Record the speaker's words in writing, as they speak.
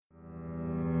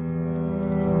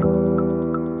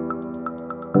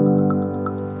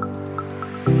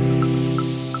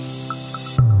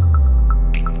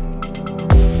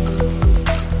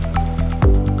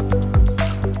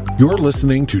You're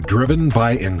listening to Driven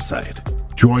by Insight.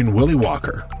 Join Willie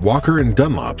Walker, Walker &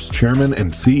 Dunlop's chairman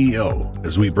and CEO,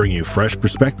 as we bring you fresh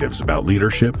perspectives about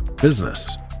leadership,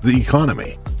 business, the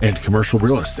economy, and commercial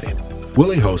real estate.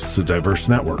 Willie hosts a diverse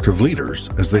network of leaders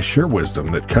as they share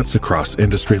wisdom that cuts across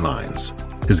industry lines.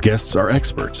 His guests are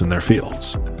experts in their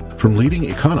fields, from leading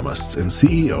economists and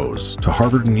CEOs to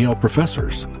Harvard and Yale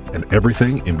professors and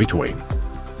everything in between.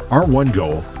 Our one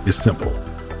goal is simple: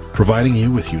 providing you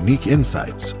with unique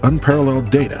insights, unparalleled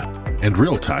data, and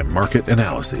real-time market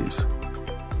analyses.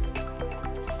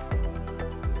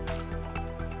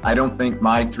 I don't think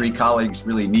my three colleagues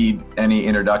really need any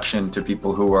introduction to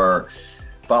people who are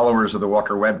followers of the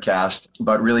Walker Webcast,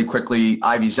 but really quickly,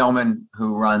 Ivy Zelman,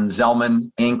 who runs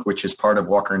Zelman Inc., which is part of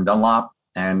Walker & Dunlop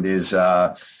and is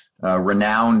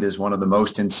renowned as one of the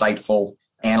most insightful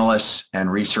analysts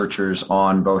and researchers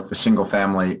on both the single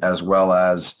family as well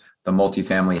as the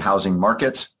multifamily housing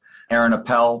markets. Aaron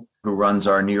Appel, who runs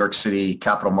our New York City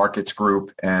Capital Markets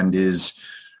Group and is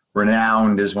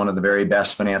renowned as one of the very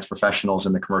best finance professionals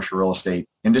in the commercial real estate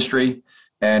industry.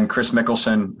 And Chris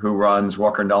Mickelson, who runs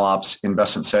Walker & Dunlop's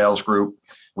Investment Sales Group,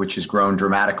 which has grown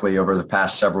dramatically over the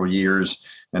past several years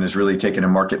and has really taken a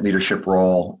market leadership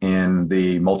role in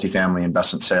the multifamily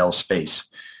investment sales space.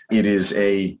 It is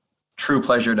a true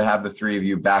pleasure to have the three of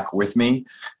you back with me.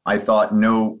 I thought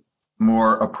no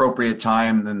more appropriate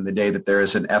time than the day that there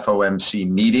is an FOMC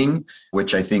meeting,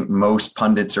 which I think most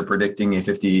pundits are predicting a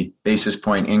 50 basis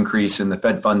point increase in the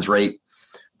Fed funds rate.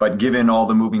 But given all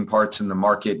the moving parts in the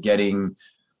market, getting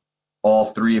all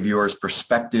three of yours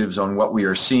perspectives on what we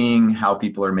are seeing, how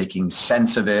people are making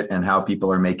sense of it, and how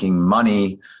people are making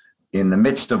money in the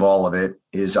midst of all of it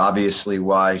is obviously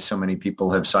why so many people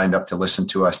have signed up to listen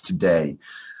to us today.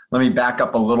 Let me back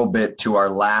up a little bit to our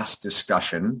last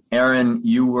discussion. Aaron,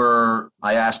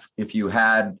 I asked if you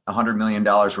had $100 million,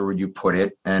 where would you put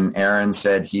it? And Aaron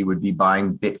said he would be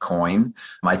buying Bitcoin.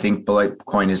 I think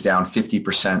Bitcoin is down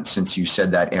 50% since you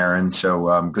said that, Aaron.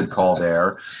 So good call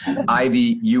there.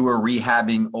 Ivy, you were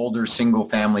rehabbing older single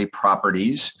family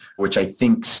properties, which I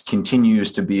think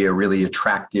continues to be a really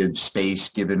attractive space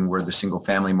given where the single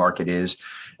family market is.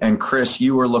 And Chris,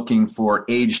 you were looking for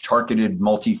age-targeted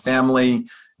multifamily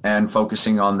and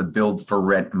focusing on the build for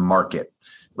rent market.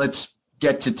 Let's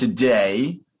get to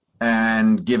today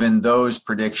and, given those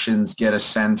predictions, get a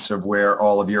sense of where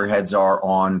all of your heads are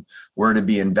on where to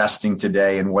be investing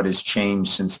today and what has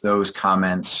changed since those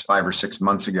comments 5 or 6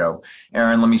 months ago.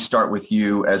 Aaron, let me start with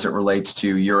you as it relates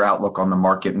to your outlook on the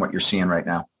market and what you're seeing right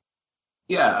now.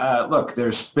 Yeah, look,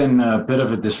 there's been a bit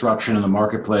of a disruption in the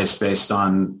marketplace based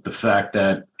on the fact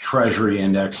that Treasury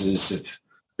indexes have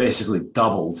basically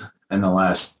doubled in the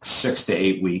last 6 to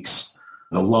 8 weeks.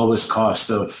 The lowest cost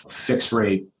of fixed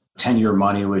rate 10-year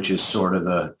money, which is sort of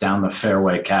the down the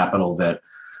fairway capital that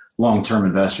long-term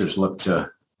investors look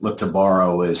to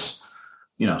borrow, is,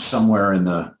 somewhere in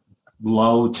the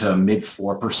low to mid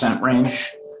 4%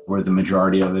 range, where the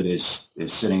majority of it is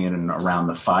sitting in around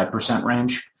the 5%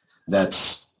 range.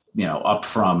 That's, up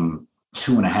from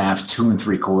 2.5%,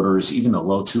 2.75%, even the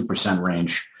low 2%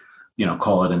 range,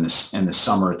 call it in the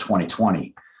summer of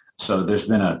 2020. So there's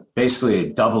been basically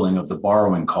a doubling of the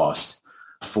borrowing cost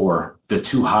for the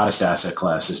two hottest asset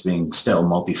classes, being still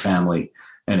multifamily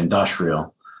and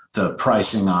industrial. The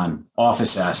pricing on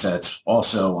office assets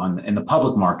also in the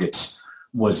public markets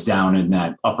was down in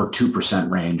that upper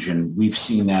 2% range. And we've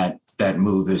seen that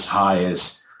move as high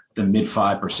as the mid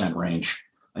 5% range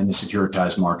in the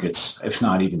securitized markets, if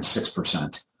not even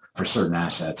 6% for certain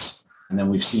assets. And then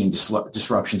we've seen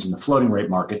disruptions in the floating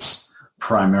rate markets,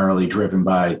 primarily driven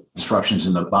by disruptions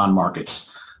in the bond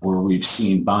markets, where we've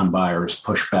seen bond buyers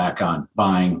push back on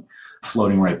buying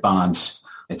floating rate bonds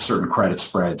at certain credit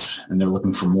spreads, and they're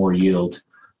looking for more yield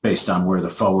based on where the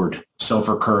forward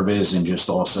SOFR curve is and just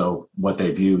also what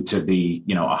they view to be,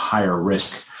 a higher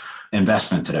risk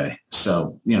investment today.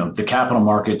 So, the capital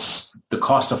markets, the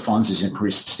cost of funds has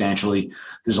increased substantially.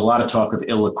 There's a lot of talk of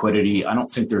illiquidity. I don't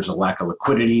think there's a lack of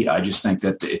liquidity. I just think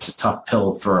that it's a tough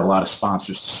pill for a lot of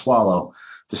sponsors to swallow,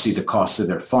 to see the cost of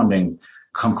their funding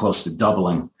come close to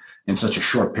doubling in such a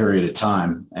short period of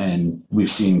time. And we've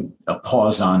seen a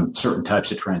pause on certain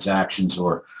types of transactions,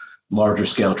 or larger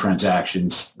scale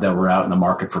transactions that were out in the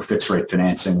market for fixed rate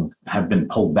financing have been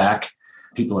pulled back.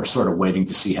 People are sort of waiting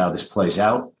to see how this plays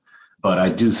out. But I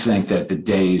do think that the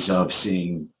days of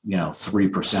seeing,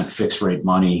 3% fixed rate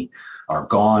money are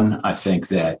gone. I think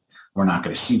that we're not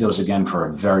going to see those again for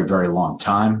a very, very long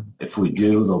time. If we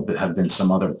do, there'll have been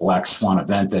some other black swan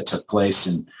event that took place,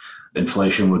 and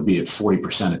inflation would be at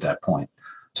 40% at that point.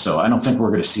 So I don't think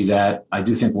we're going to see that. I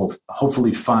do think we'll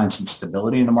hopefully find some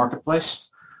stability in the marketplace.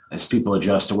 as people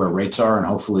adjust to where rates are. And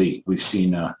hopefully we've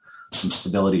seen some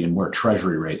stability in where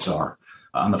Treasury rates are.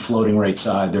 On the floating rate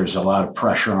side, there's a lot of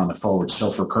pressure on the forward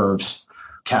SOFR curves.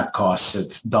 Cap costs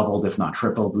have doubled, if not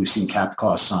tripled. We've seen cap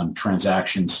costs on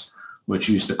transactions, which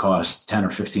used to cost 10 or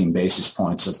 15 basis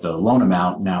points of the loan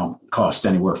amount, now cost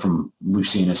anywhere from, we've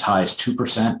seen as high as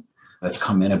 2%. That's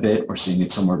come in a bit. We're seeing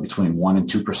it somewhere between 1% and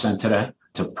 2% today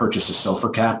to purchase a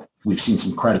SOFR cap. We've seen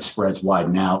some credit spreads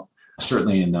widen out,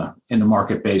 certainly in the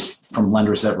market base from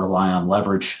lenders that rely on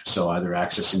leverage. So either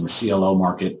accessing the CLO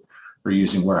market or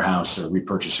using warehouse or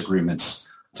repurchase agreements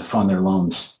to fund their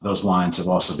loans. Those lines have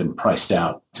also been priced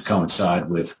out to coincide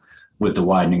with the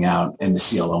widening out in the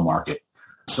CLO market.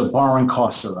 So borrowing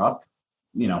costs are up.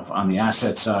 On the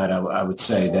asset side, I would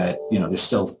say that, there's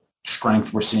still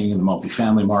strength we're seeing in the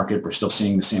multifamily market. We're still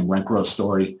seeing the same rent growth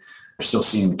story. We're still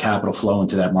seeing the capital flow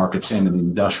into that market, same in the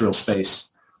industrial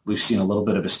space. We've seen a little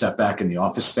bit of a step back in the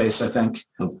office space, I think.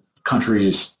 The country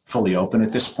is fully open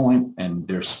at this point, and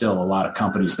there's still a lot of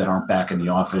companies that aren't back in the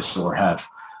office or have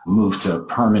moved to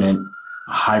permanent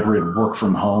hybrid work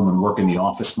from home and work in the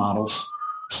office models.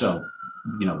 So,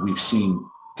 we've seen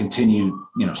continued,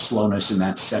 slowness in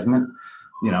that segment.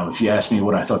 If you ask me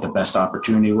what I thought the best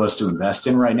opportunity was to invest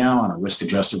in right now on a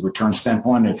risk-adjusted return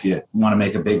standpoint, if you want to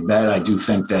make a big bet, I do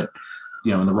think that,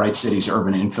 in the right cities,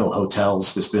 urban infill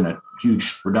hotels, there's been a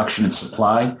huge reduction in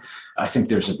supply. I think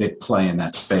there's a big play in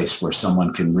that space where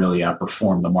someone can really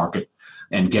outperform the market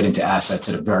and get into assets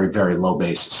at a very, very low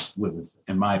basis with,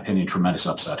 in my opinion, tremendous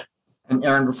upside. And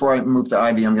Aaron, before I move to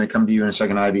Ivy, I'm going to come to you in a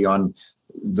second, Ivy, on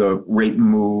the rate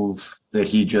move that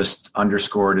he just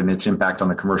underscored and its impact on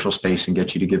the commercial space and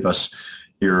get you to give us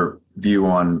your view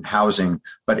on housing.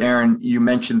 But Aaron, you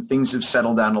mentioned things have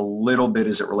settled down a little bit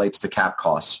as it relates to cap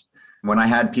costs. When I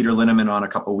had Peter Linneman on a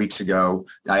couple of weeks ago,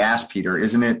 I asked Peter,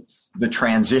 isn't it the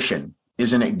transition?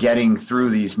 Isn't it getting through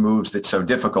these moves that's so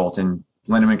difficult? And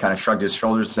Linneman kind of shrugged his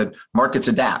shoulders and said, markets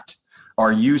adapt.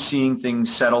 Are you seeing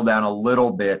things settle down a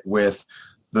little bit with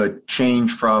the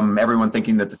change from everyone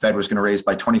thinking that the Fed was going to raise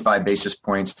by 25 basis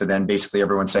points to then basically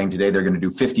everyone saying today they're going to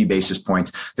do 50 basis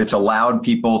points, that's allowed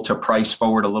people to price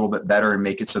forward a little bit better and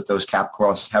make it so that those cap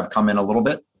costs have come in a little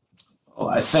bit? Well,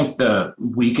 I think the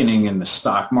weakening in the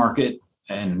stock market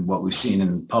and what we've seen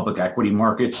in public equity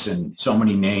markets and so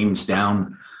many names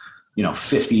down,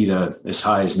 50 to as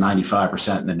high as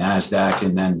 95% in the NASDAQ,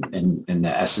 and then in the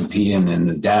S&P and in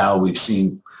the Dow, we've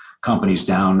seen companies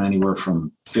down anywhere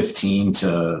from 15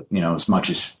 to, as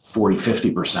much as 40,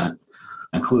 50%,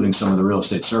 including some of the real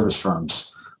estate service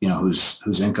firms,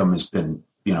 whose income has been,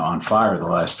 on fire the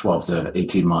last 12 to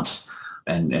 18 months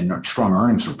and strong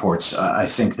earnings reports. I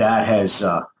think that has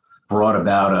brought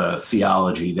about a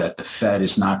theology that the Fed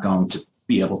is not going to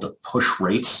be able to push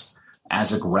rates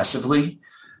as aggressively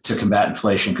to combat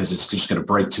inflation because it's just going to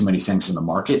break too many things in the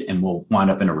market, and we'll wind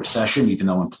up in a recession, even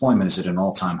though employment is at an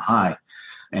all-time high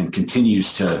and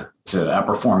continues to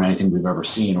outperform anything we've ever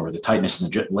seen, or the tightness in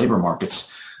the labor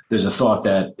markets. There's a thought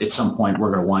that at some point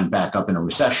we're going to wind back up in a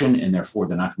recession, and therefore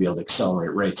they're not going to be able to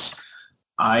accelerate rates.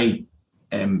 I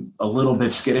am a little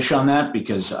bit skittish on that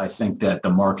because I think that the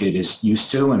market is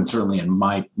used to, and certainly in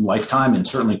my lifetime and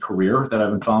certainly career that I've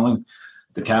been following,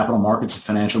 the capital markets, the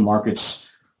financial markets,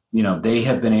 they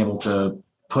have been able to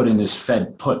put in this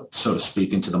Fed put, so to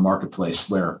speak, into the marketplace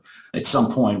where at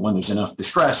some point when there's enough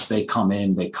distress, they come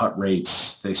in, they cut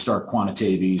rates, they start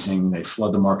quantitative easing, they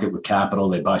flood the market with capital,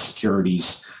 they buy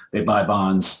securities, they buy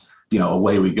bonds,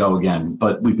 away we go again.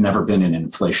 But we've never been in an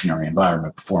inflationary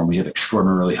environment before, and we have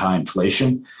extraordinarily high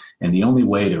inflation. And the only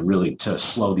way to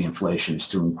slow the inflation is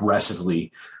to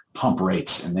aggressively pump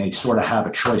rates. And they sort of have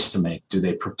a choice to make. Do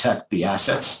they protect the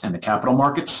assets and the capital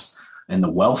markets and the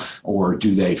wealth, or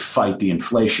do they fight the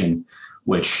inflation,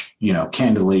 which,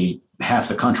 candidly, half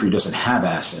the country doesn't have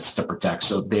assets to protect,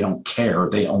 so they don't care.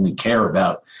 They only care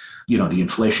about, the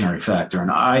inflationary factor.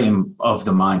 And I am of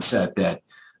the mindset that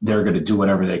they're going to do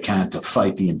whatever they can to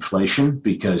fight the inflation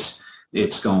because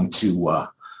it's going to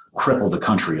cripple the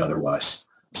country otherwise.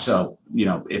 So,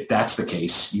 if that's the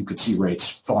case, you could see rates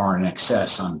far in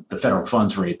excess on the federal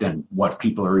funds rate than what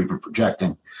people are even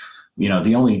projecting.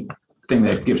 The only thing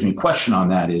that gives me question on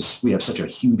that is we have such a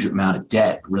huge amount of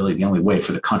debt. Really, the only way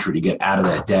for the country to get out of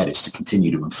that debt is to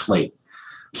continue to inflate.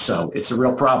 So it's a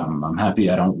real problem. I'm happy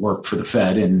I don't work for the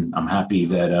Fed, and I'm happy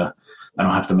that I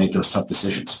don't have to make those tough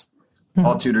decisions.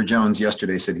 Paul Tudor Jones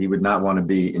yesterday said he would not want to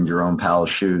be in Jerome Powell's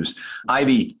shoes.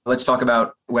 Ivy, let's talk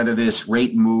about whether this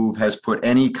rate move has put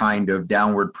any kind of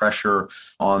downward pressure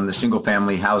on the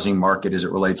single-family housing market as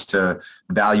it relates to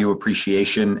value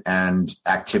appreciation and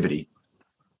activity.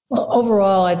 Well,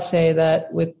 overall, I'd say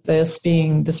that with this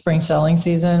being the spring selling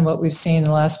season, what we've seen in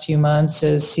the last few months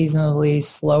is seasonally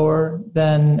slower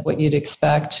than what you'd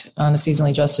expect on a seasonally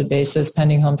adjusted basis.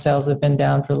 Pending home sales have been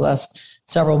down for the last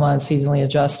several months, seasonally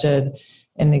adjusted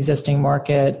in the existing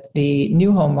market. The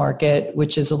new home market,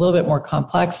 which is a little bit more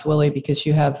complex, Willie, because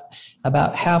you have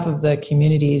about half of the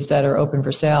communities that are open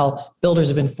for sale. Builders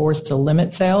have been forced to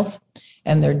limit sales,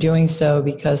 and they're doing so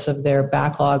because of their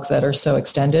backlogs that are so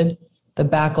extended. The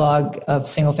backlog of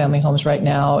single-family homes right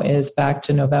now is back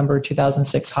to November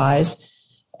 2006 highs,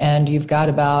 and you've got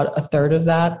about a third of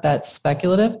that that's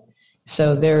speculative.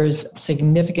 So there's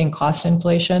significant cost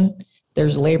inflation.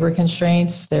 There's labor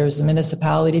constraints. There's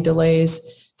municipality delays.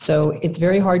 So it's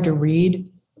very hard to read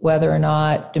whether or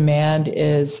not demand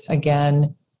is,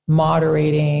 again,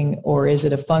 moderating or is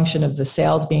it a function of the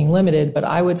sales being limited. But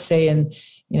I would say in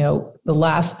the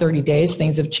last 30 days,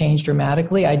 things have changed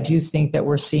dramatically. I do think that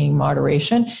we're seeing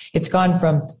moderation. It's gone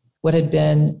from what had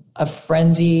been a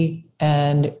frenzy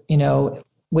and,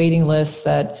 waiting lists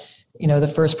that, the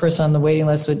first person on the waiting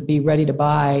list would be ready to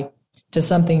buy to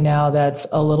something now that's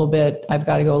a little bit, I've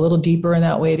got to go a little deeper in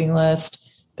that waiting list.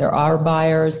 There are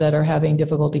buyers that are having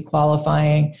difficulty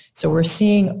qualifying. So we're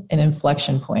seeing an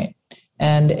inflection point.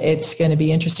 And it's going to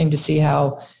be interesting to see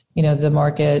how the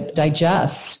market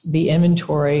digests the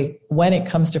inventory when it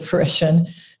comes to fruition.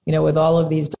 With all of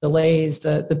these delays,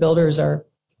 the builders are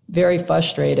very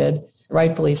frustrated,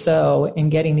 rightfully so, in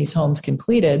getting these homes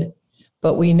completed.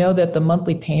 But we know that the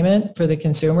monthly payment for the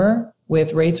consumer,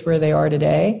 with rates where they are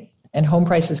today and home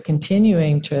prices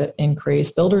continuing to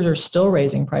increase, builders are still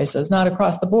raising prices, not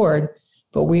across the board,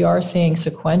 but we are seeing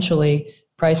sequentially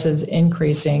prices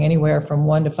increasing anywhere from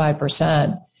 1% to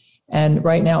 5%. And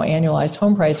right now, annualized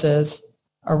home prices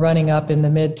are running up in the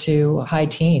mid to high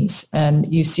teens.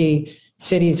 And you see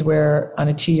cities where on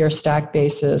a 2-year stack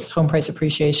basis, home price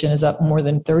appreciation is up more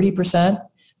than 30%,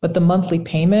 but the monthly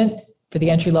payment for the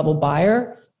entry-level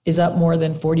buyer is up more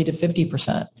than 40 to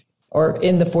 50%, or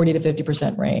in the 40 to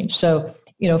 50% range. So,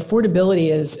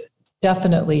 affordability is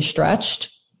definitely stretched.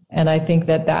 And I think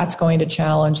that that's going to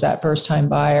challenge that first-time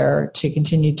buyer to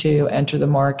continue to enter the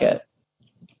market.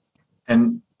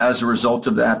 And as a result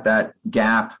of that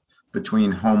gap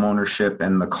between home ownership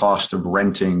and the cost of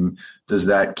renting, does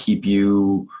that keep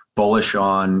you bullish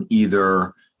on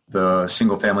either the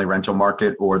single-family rental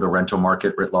market or the rental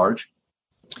market writ large?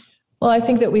 Well, I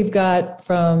think that we've got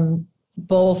from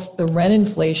both the rent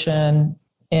inflation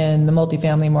in the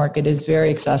multifamily market is very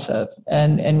excessive.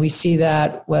 And we see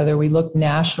that whether we look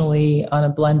nationally on a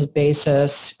blended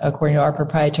basis, according to our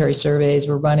proprietary surveys,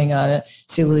 we're running on a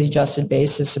seasonally adjusted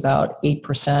basis about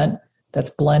 8%. That's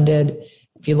blended.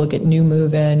 If you look at new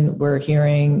move-in, we're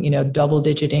hearing,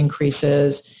 double-digit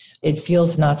increases. It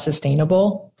feels not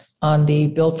sustainable. On the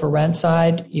build for rent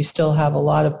side, you still have a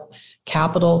lot of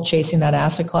capital chasing that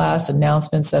asset class,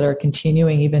 announcements that are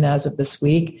continuing even as of this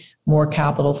week, more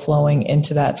capital flowing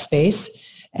into that space.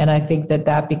 And I think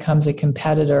that becomes a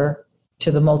competitor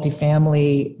to the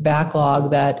multifamily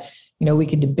backlog that, we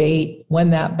could debate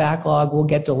when that backlog will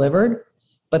get delivered,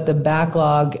 but the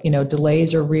backlog,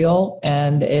 delays are real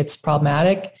and it's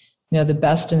problematic. The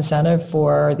best incentive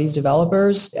for these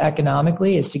developers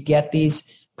economically is to get these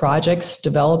projects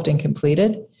developed and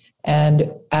completed.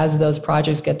 And as those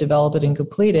projects get developed and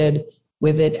completed,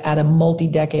 with it at a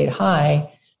multi-decade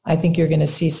high, I think you're going to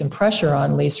see some pressure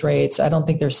on lease rates. I don't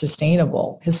think they're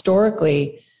sustainable.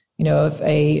 Historically, if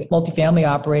a multifamily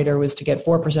operator was to get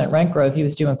 4% rent growth, he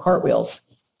was doing cartwheels.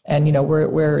 And,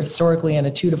 we're historically in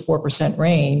a 2 to 4%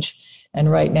 range.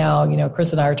 And right now,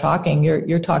 Chris and I are talking,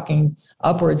 you're talking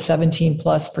upwards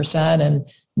 17+% and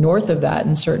north of that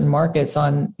in certain markets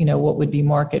on, what would be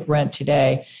market rent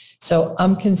today. So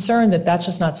I'm concerned that that's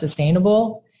just not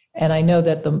sustainable. And I know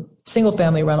that the single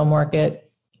family rental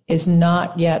market is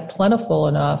not yet plentiful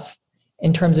enough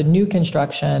in terms of new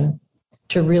construction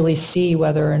to really see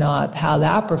whether or not how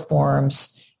that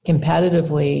performs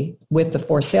competitively with the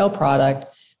for sale product.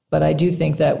 But I do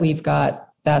think that we've got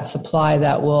that supply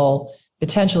that will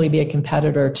potentially be a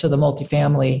competitor to the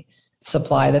multifamily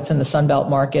supply that's in the Sunbelt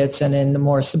markets and in the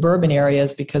more suburban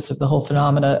areas because of the whole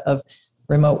phenomena of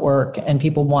remote work and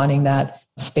people wanting that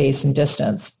space and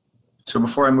distance. So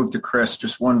before I move to Chris,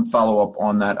 just one follow-up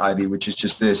on that, Ivy, which is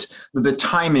just this. The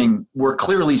timing, we're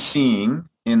clearly seeing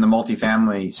in the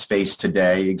multifamily space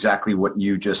today exactly what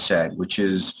you just said, which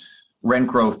is rent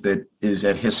growth that is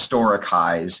at historic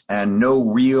highs and no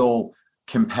real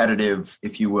competitive,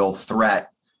 if you will,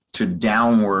 threat to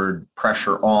downward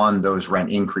pressure on those rent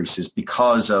increases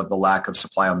because of the lack of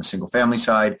supply on the single family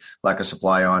side, lack of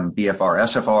supply on BFR,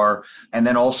 SFR, and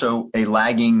then also a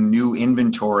lagging new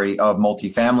inventory of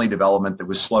multifamily development that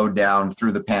was slowed down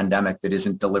through the pandemic that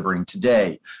isn't delivering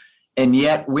today. And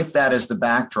yet with that as the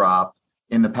backdrop,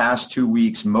 in the past 2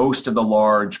 weeks, most of the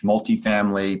large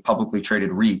multifamily publicly traded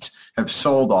REITs have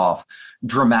sold off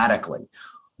dramatically.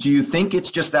 Do you think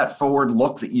it's just that forward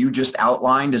look that you just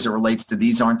outlined as it relates to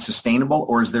these aren't sustainable,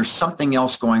 or is there something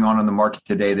else going on in the market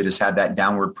today that has had that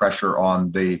downward pressure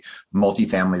on the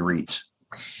multifamily REITs?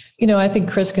 I think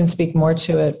Chris can speak more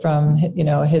to it from,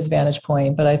 his vantage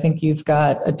point, but I think you've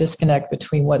got a disconnect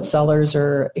between what sellers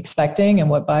are expecting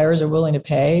and what buyers are willing to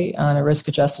pay on a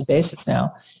risk-adjusted basis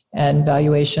now. And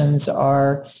valuations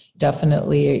are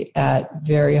definitely at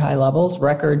very high levels,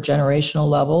 record generational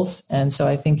levels. And so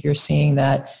I think you're seeing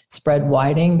that spread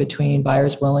widening between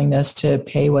buyers' willingness to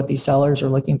pay what these sellers are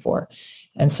looking for.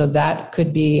 And so that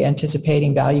could be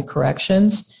anticipating value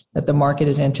corrections that the market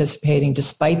is anticipating,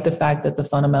 despite the fact that the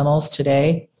fundamentals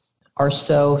today are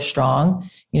so strong.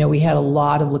 We had a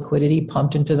lot of liquidity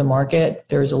pumped into the market.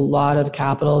 There's a lot of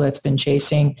capital that's been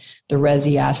chasing the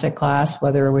resi asset class,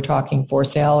 whether we're talking for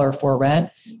sale or for rent.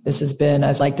 This has been,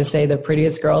 as I like to say, the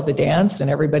prettiest girl at the dance, and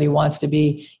everybody wants to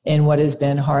be in what has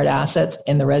been hard assets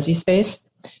in the resi space.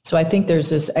 So I think there's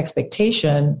this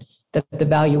expectation that the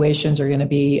valuations are going to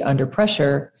be under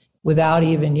pressure without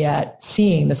even yet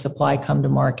seeing the supply come to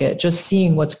market, just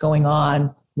seeing what's going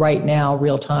on right now,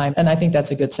 real time. And I think that's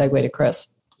a good segue to Chris.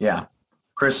 Yeah.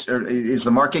 Chris, is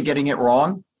the market getting it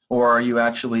wrong? Or are you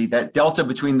actually, that delta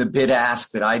between the bid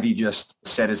ask that Ivy just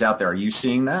said is out there, are you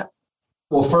seeing that?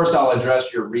 Well, first I'll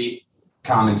address your REIT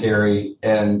commentary.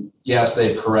 And yes,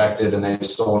 they've corrected and they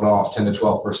sold off 10 to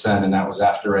 12%. And that was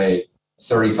after a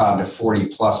 35 to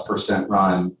 40+%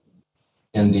 run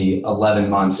in the 11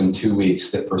 months and 2 weeks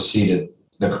that preceded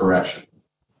the correction.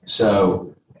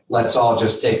 So let's all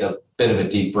just take a bit of a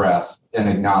deep breath and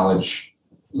acknowledge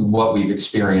what we've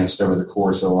experienced over the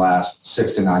course of the last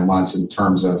 6 to 9 months in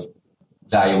terms of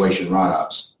valuation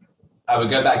run-ups. I would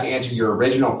go back to answer your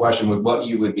original question with what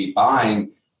you would be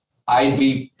buying. I'd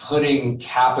be putting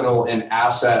capital in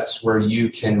assets where you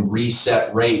can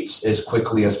reset rates as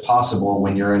quickly as possible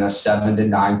when you're in a 7 to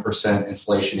 9%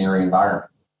 inflationary environment.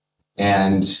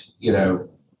 And,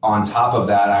 on top of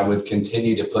that, I would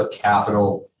continue to put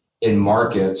capital in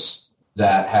markets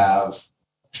that have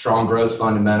strong growth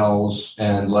fundamentals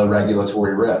and low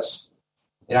regulatory risk.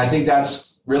 And I think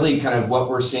that's really kind of what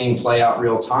we're seeing play out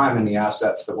real time in the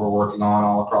assets that we're working on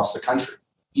all across the country.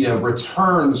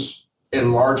 Returns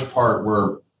in large part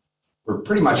were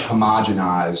pretty much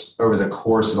homogenized over the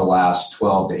course of the last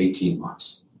 12 to 18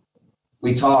 months.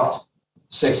 We talked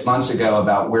 6 months ago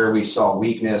about where we saw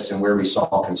weakness and where we saw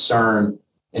concern.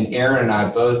 And Aaron and I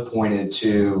both pointed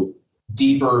to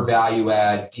deeper value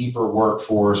add, deeper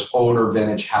workforce, older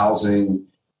vintage housing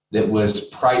that was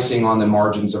pricing on the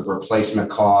margins of replacement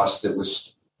costs, that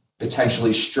was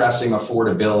potentially stressing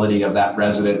affordability of that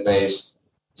resident base.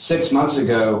 6 months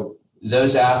ago,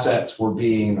 those assets were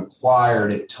being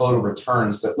acquired at total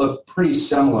returns that looked pretty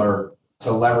similar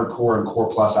to levered core and core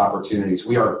plus opportunities.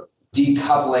 We are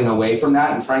decoupling away from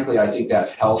that. And frankly, I think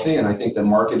that's healthy. And I think the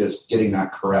market is getting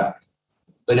that correct.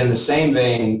 But in the same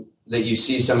vein that you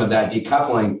see some of that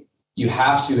decoupling, you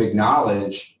have to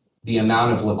acknowledge the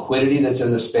amount of liquidity that's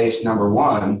in the space, number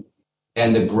one,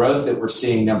 and the growth that we're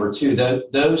seeing, number two.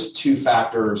 Those two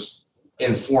factors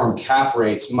inform cap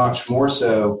rates much more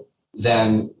so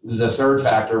than the third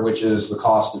factor, which is the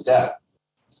cost of debt.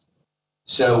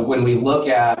 So when we look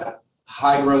at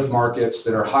high growth markets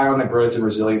that are high on the growth and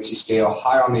resiliency scale,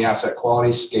 high on the asset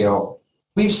quality scale,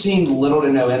 we've seen little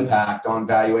to no impact on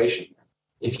valuation.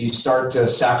 If you start to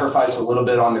sacrifice a little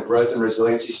bit on the growth and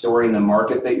resiliency story in the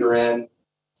market that you're in,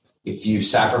 if you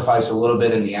sacrifice a little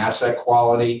bit in the asset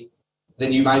quality,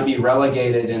 then you might be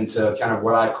relegated into kind of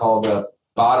what I call the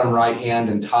bottom right-hand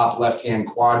and top left-hand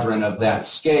quadrant of that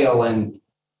scale. And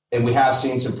we have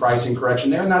seen some pricing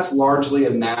correction there. And that's largely a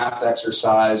math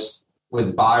exercise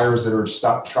with buyers that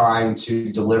are trying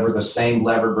to deliver the same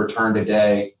levered return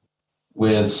today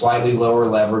with slightly lower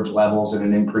leverage levels and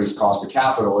an increased cost of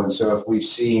capital. And so if we've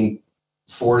seen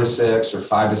 4 to 6 or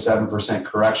 5 to 7%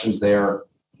 corrections there,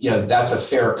 that's a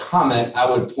fair comment. I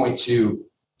would point to,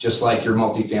 just like your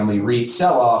multifamily REIT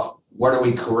sell-off, what are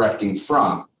we correcting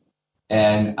from?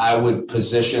 And I would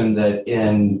position that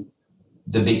in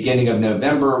the beginning of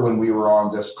November, when we were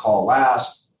on this call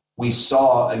last, we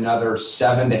saw another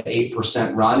 7 to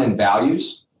 8% run in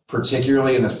values,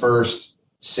 particularly in the first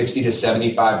 60 to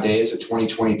 75 days of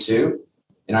 2022.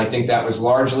 And I think that was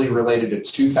largely related to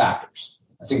two factors.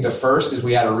 I think the first is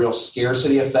we had a real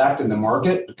scarcity effect in the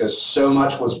market because so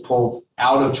much was pulled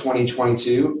out of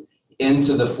 2022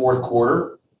 into the fourth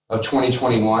quarter of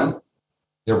 2021.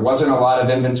 There wasn't a lot of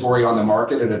inventory on the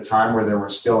market at a time where there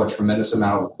was still a tremendous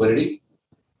amount of liquidity.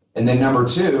 And then number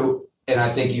two, and I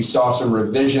think you saw some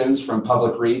revisions from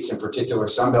public REITs, in particular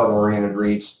Sunbelt-oriented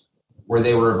REITs, where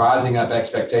they were revising up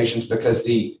expectations because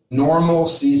the normal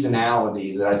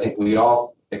seasonality that I think we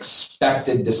all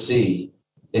expected to see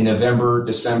in November,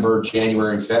 December,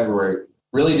 January, and February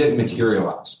really didn't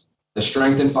materialize. The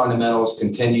strength in fundamentals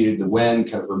continued, the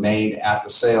wind kind of remained at the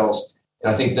sales.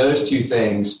 And I think those two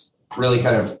things really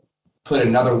kind of put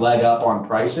another leg up on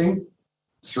pricing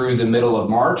through the middle of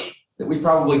March that we've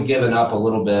probably given up a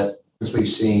little bit as we've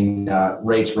seen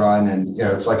rates run. And,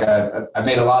 it's like I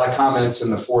made a lot of comments in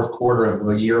the fourth quarter of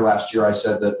the year last year. I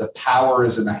said that the power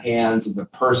is in the hands of the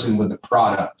person with the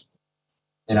product.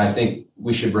 And I think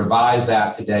we should revise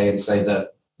that today and say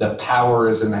that the power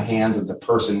is in the hands of the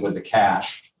person with the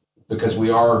cash, because we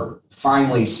are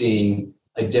finally seeing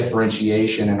a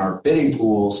differentiation in our bidding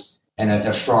pools and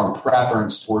a strong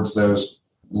preference towards those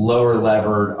lower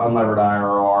levered, unlevered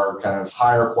IRR, kind of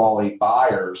higher quality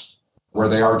buyers where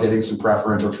they are getting some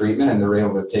preferential treatment and they're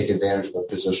able to take advantage of their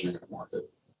positioning in the market.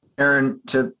 Aaron,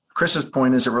 to Chris's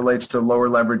point as it relates to lower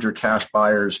leverage or cash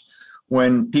buyers,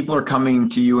 when people are coming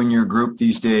to you and your group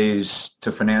these days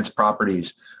to finance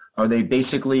properties, are they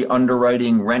basically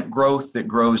underwriting rent growth that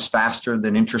grows faster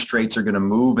than interest rates are going to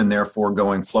move and therefore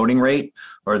going floating rate?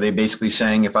 Or are they basically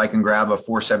saying, if I can grab a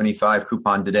 4.75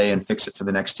 coupon today and fix it for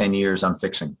the next 10 years, I'm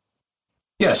fixing?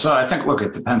 Yeah, so I think, look,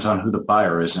 it depends on who the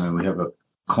buyer is. I mean, we have a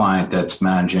client that's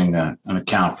managing an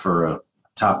account for a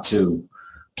top 2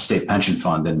 state pension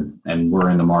fund, and we're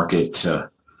in the market to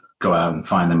go out and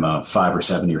find them a 5 or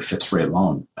 7 year fixed rate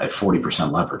loan at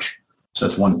 40% leverage. So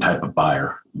that's one type of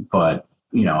buyer. But,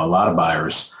 a lot of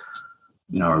buyers,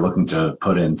 are looking to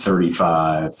put in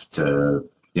 35 to,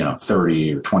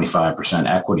 30 or 25%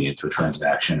 equity into a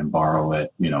transaction and borrow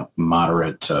at,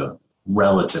 moderate to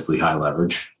relatively high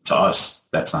leverage. To us,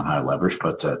 that's not high leverage,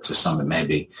 but to some it may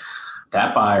be.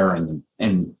 That buyer in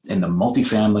the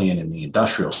multifamily and in the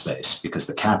industrial space, because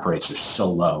the cap rates are so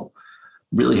low,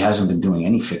 really hasn't been doing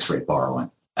any fixed rate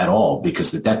borrowing at all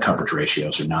because the debt coverage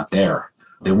ratios are not there.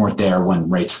 They weren't there when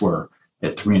rates were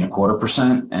at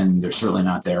 3.25%, and they're certainly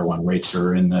not there when rates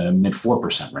are in the mid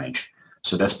 4% range.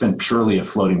 So that's been purely a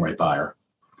floating rate buyer.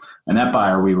 And that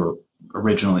buyer, we were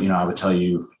originally, I would tell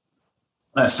you,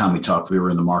 last time we talked, we were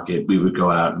in the market, we would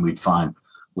go out and we'd find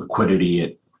liquidity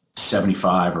at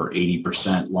 75 or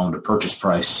 80% loan to purchase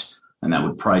price. And that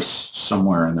would price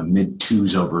somewhere in the mid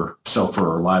 2s over SOFR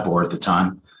or LIBOR at the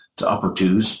time to upper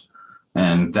 2s.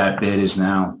 And that bid is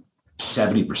now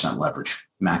 70% leverage,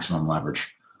 maximum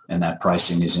leverage. And that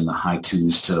pricing is in the high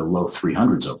 2s to low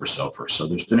 300s over SOFR. So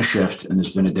there's been a shift and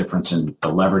there's been a difference in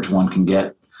the leverage one can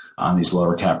get on these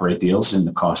lower cap rate deals, and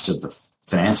the cost of the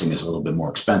financing is a little bit more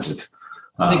expensive.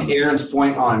 I think Aaron's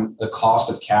point on the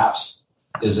cost of caps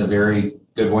is a very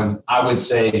good one. I would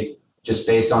say, just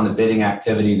based on the bidding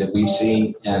activity that we've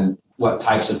seen and what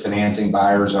types of financing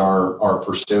buyers are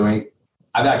pursuing,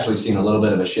 I've actually seen a little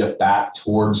bit of a shift back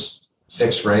towards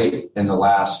fixed rate in the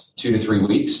last 2 to 3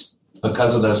 weeks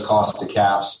because of those costs to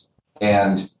caps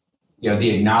and the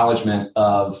acknowledgement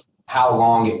of how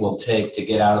long it will take to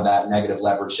get out of that negative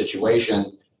leverage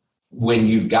situation when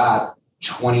you've got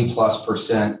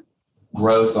 20+%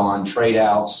 growth on trade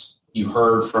outs. You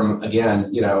heard from,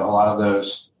 again, a lot of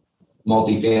those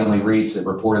multifamily REITs that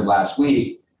reported last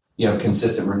week,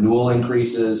 consistent renewal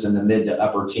increases in the mid to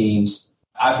upper teens.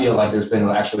 I feel like there's been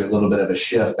actually a little bit of a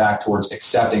shift back towards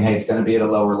accepting, hey, it's going to be at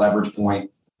a lower leverage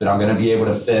point that I'm going to be able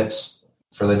to fix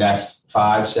for the next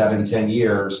 5, 7, 10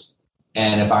 years.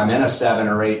 And if I'm in a 7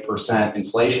 or 8%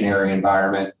 inflationary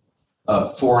environment,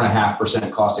 a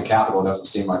 4.5% cost of capital doesn't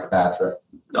seem like a bad trade.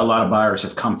 A lot of buyers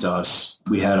have come to us.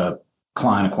 We had a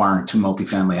client acquiring 2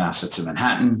 multifamily assets in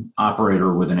Manhattan,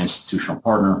 operator with an institutional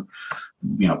partner.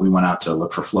 We went out to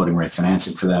look for floating rate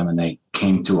financing for them, and they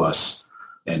came to us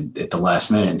and at the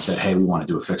last minute and said, hey, we want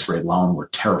to do a fixed rate loan. We're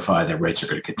terrified that rates are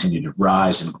going to continue to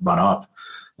rise and run up.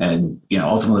 And,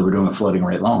 ultimately we're doing a floating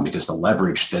rate loan because the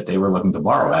leverage that they were looking to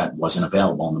borrow at wasn't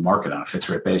available in the market on a fixed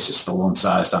rate basis. The loan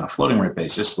sized on a floating rate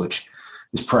basis, which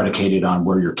is predicated on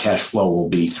where your cash flow will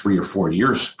be 3 or 4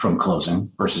 years from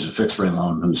closing versus a fixed rate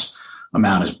loan whose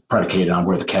amount is predicated on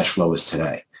where the cash flow is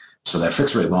today. So that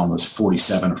fixed rate loan was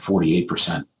 47 or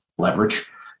 48%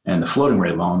 leverage. And the floating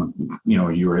rate loan,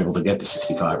 you were able to get to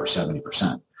 65 or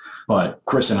 70%. But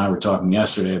Chris and I were talking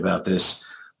yesterday about this,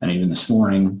 and even this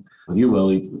morning with you,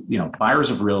 Willie,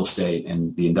 buyers of real estate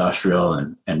in the industrial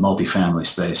and multifamily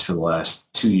space for the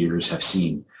last 2 years have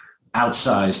seen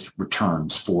outsized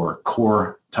returns for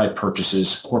core type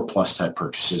purchases, core plus type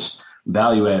purchases,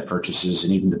 value add purchases,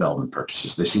 and even development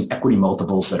purchases. They've seen equity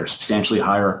multiples that are substantially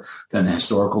higher than the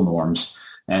historical norms,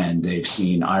 and they've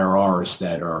seen IRRs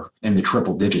that are in the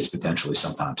triple digits potentially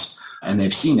sometimes. And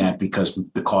they've seen that because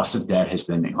the cost of debt has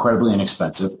been incredibly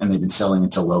inexpensive, and they've been selling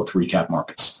into low 3 cap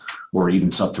markets or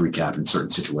even sub 3 cap in certain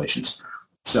situations.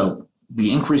 So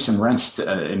the increase in rents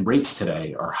in rates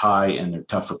today are high, and they're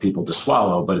tough for people to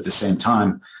swallow. But at the same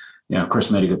time,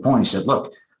 Chris made a good point. He said,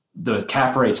 look, the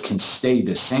cap rates can stay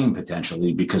the same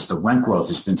potentially because the rent growth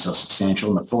has been so substantial,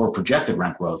 and the forward projected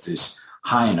rent growth is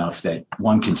high enough that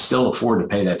one can still afford to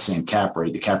pay that same cap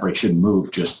rate. The cap rate shouldn't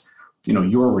move. Just,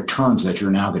 your returns that you're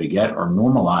now going to get are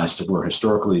normalized to where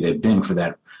historically they've been for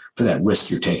that risk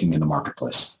you're taking in the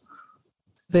marketplace.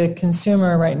 The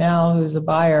consumer right now who's a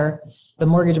buyer, the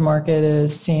mortgage market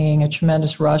is seeing a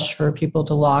tremendous rush for people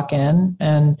to lock in.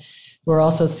 And we're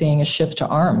also seeing a shift to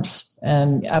ARMs,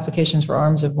 and applications for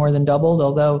ARMs have more than doubled,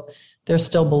 although they're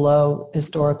still below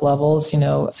historic levels,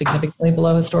 significantly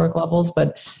below historic levels.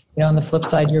 But, on the flip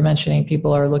side, you're mentioning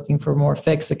people are looking for more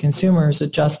fixed. The consumer is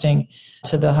adjusting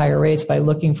to the higher rates by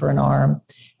looking for an ARM,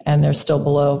 and they're still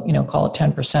below, call it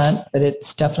 10%, but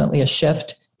it's definitely a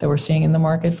shift that we're seeing in the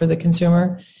market for the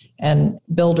consumer. And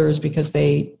builders, because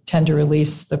they tend to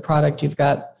release the product you've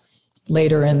got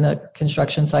later in the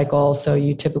construction cycle, so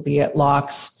you typically get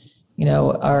locks,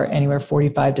 are anywhere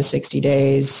 45 to 60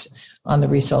 days. On the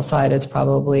resale side, it's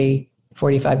probably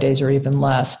 45 days or even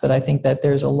less. But I think that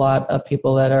there's a lot of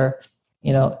people that are,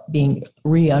 being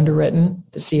re-underwritten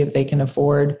to see if they can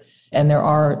afford. And there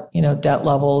are, debt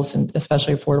levels, and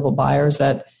especially affordable buyers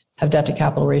that have debt to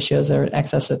capital ratios that are in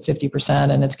excess of 50%,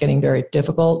 and it's getting very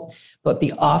difficult. But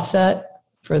the offset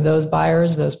for those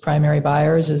buyers, those primary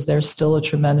buyers, is there's still a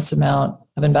tremendous amount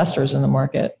of investors in the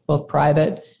market, both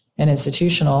private and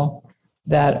institutional,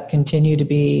 that continue to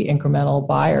be incremental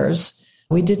buyers.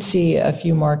 We did see a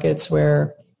few markets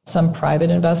where some private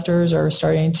investors are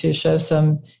starting to show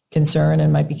some concern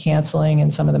and might be canceling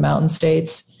in some of the mountain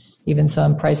states, even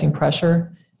some pricing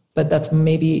pressure. But that's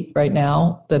maybe right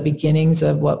now the beginnings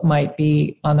of what might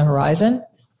be on the horizon,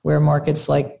 where markets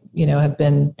have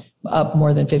been up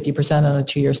more than 50% on a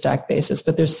 2-year stack basis.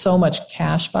 But there's so much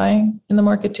cash buying in the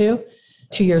market too.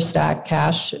 2-year stack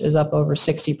cash is up over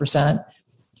 60%.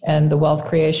 And the wealth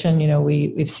creation,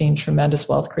 we've seen tremendous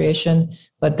wealth creation.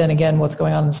 But then again, what's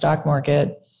going on in the stock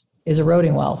market is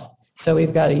eroding wealth. So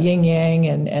we've got a yin yang,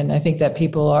 and I think that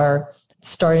people are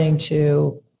starting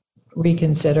to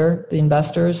reconsider, the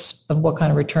investors, of what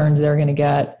kind of returns they're going to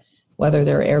get, whether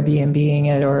they're Airbnb-ing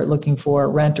it or looking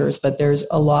for renters. But there's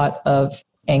a lot of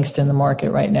angst in the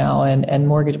market right now, and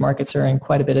mortgage markets are in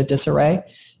quite a bit of disarray.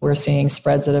 We're seeing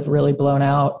spreads that have really blown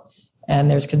out,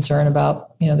 and there's concern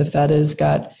about, the Fed has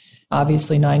got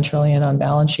obviously $9 trillion on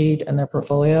balance sheet in their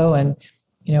portfolio, and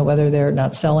whether they're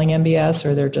not selling MBS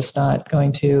or they're just not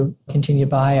going to continue to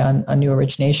buy on new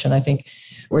origination. I think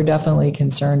we're definitely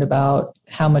concerned about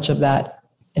how much of that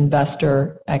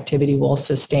investor activity will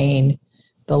sustain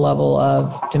the level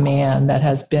of demand that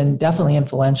has been definitely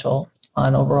influential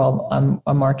on overall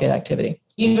market activity.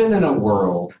 Even in a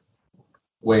world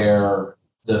where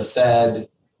the Fed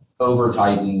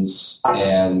over-tightens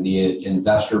and the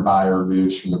investor buyer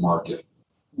moves from the market,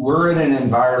 we're in an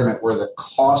environment where the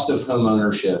cost of home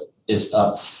ownership is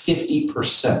up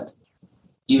 50%,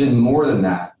 even more than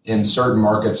that in certain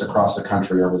markets across the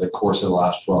country over the course of the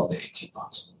last 12 to 18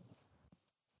 months.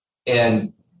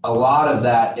 And a lot of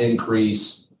that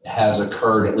increase has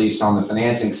occurred, at least on the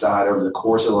financing side, over the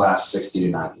course of the last 60 to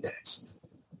 90 days.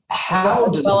 How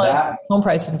does that... Home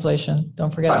price inflation,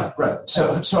 don't forget. Right.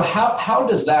 So how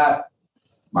does that...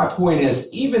 My point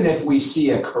is, even if we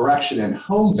see a correction in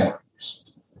home values,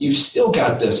 you've still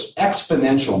got this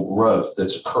exponential growth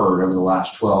that's occurred over the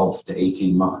last 12 to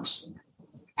 18 months.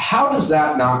 How does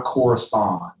that not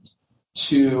correspond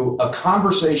to a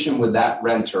conversation with that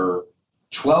renter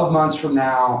 12 months from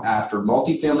now, after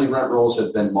multifamily rent rolls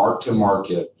have been marked to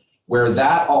market, where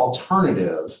that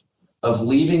alternative of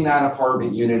leaving that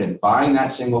apartment unit and buying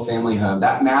that single family home,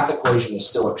 that math equation is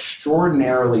still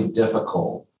extraordinarily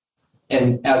difficult.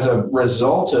 And as a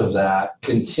result of that,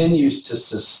 continues to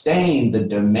sustain the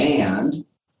demand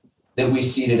that we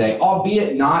see today,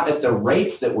 albeit not at the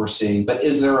rates that we're seeing. But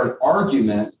is there an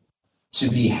argument to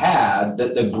be had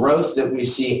that the growth that we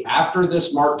see after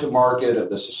this mark to market of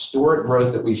this historic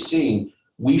growth that we've seen,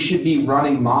 we should be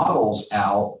running models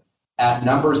out at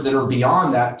numbers that are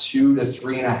beyond that 2 to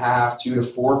 3.5%, 2 to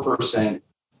 4%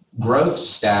 growth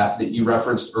stat that you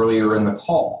referenced earlier in the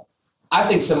call? I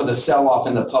think some of the sell-off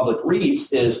in the public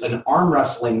REITs is an arm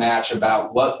wrestling match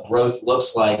about what growth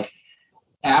looks like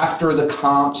after the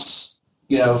comps,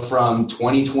 from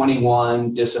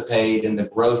 2021 dissipate and the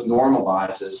growth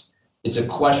normalizes. It's a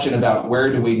question about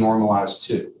where do we normalize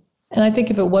to? And I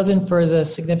think if it wasn't for the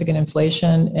significant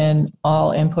inflation in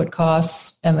all input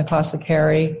costs and the cost of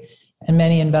carry, and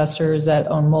many investors that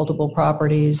own multiple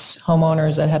properties,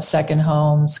 homeowners that have second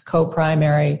homes,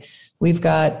 co-primary, we've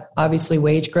got obviously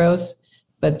wage growth,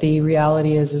 but the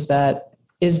reality is that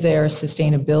is there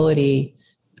sustainability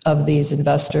of these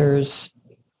investors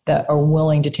that are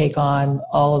willing to take on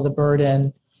all of the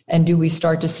burden? And do we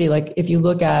start to see, like, if you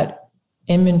look at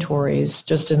inventories,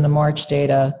 just in the March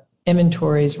data,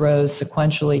 inventories rose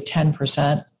sequentially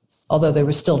 10%, although they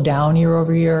were still down year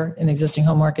over year in the existing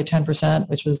home market 10%,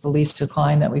 which was the least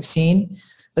decline that we've seen.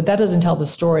 But that doesn't tell the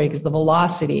story, because the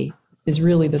velocity is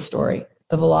really the story,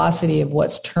 the velocity of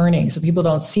what's turning. So people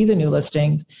don't see the new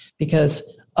listings because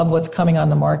of what's coming on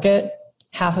the market.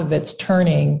 Half of it's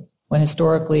turning when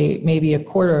historically maybe a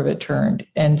quarter of it turned.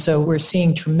 And so we're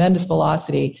seeing tremendous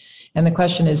velocity. And the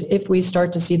question is, if we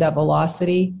start to see that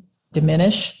velocity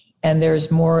diminish, and there's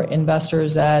more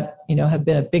investors that, have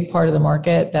been a big part of the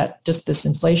market, that just this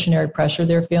inflationary pressure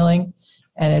they're feeling,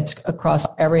 and it's across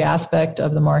every aspect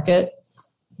of the market,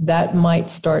 that might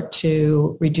start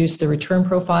to reduce the return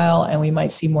profile, and we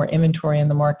might see more inventory in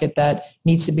the market that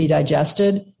needs to be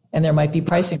digested, and there might be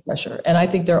pricing pressure. And I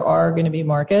think there are going to be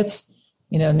markets,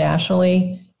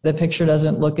 nationally, the picture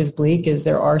doesn't look as bleak as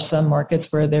there are some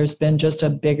markets where there's been just a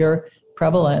bigger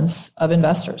prevalence of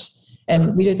investors.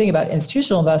 And we do think about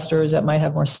institutional investors that might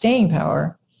have more staying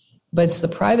power, but it's the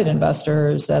private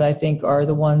investors that I think are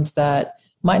the ones that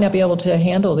might not be able to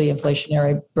handle the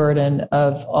inflationary burden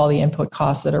of all the input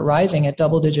costs that are rising at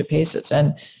double-digit paces.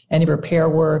 And any repair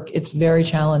work, it's very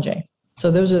challenging.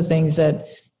 So those are the things that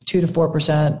 2 to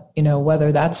 4%,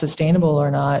 whether that's sustainable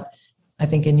or not, I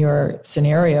think in your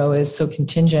scenario is so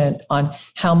contingent on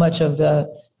how much of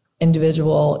the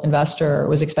individual investor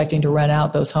was expecting to rent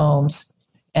out those homes,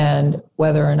 and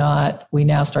whether or not we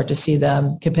now start to see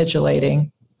them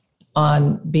capitulating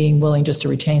on being willing just to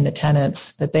retain the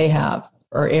tenants that they have,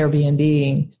 or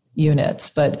Airbnb units.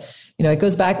 But, it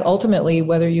goes back ultimately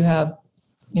whether you have,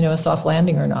 a soft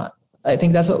landing or not. I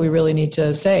think that's what we really need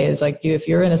to say is, like, if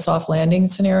you're in a soft landing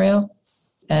scenario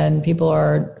and people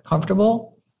are comfortable,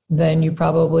 then you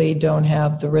probably don't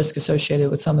have the risk associated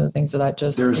with some of the things that I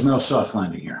just... There's no soft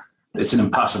landing here. It's an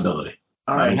impossibility.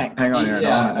 All right, hang on, Aaron.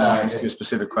 I want to ask you a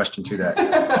specific question to that.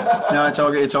 No, it's all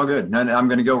good. It's all good. No, I'm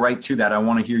going to go right to that. I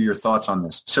want to hear your thoughts on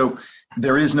this. So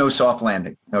there is no soft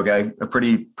landing, okay? A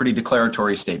pretty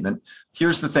declaratory statement.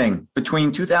 Here's the thing.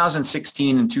 Between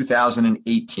 2016 and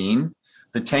 2018,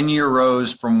 the 10-year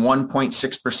rose from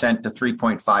 1.6% to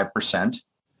 3.5%.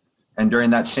 And during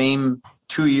that same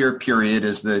 2-year period,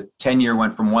 as the 10-year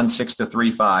went from 1.6 to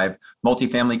 3.5,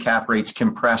 multifamily cap rates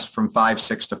compressed from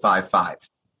 5.6 to 5.5.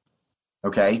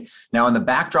 Okay. Now, in the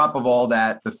backdrop of all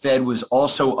that, the Fed was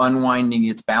also unwinding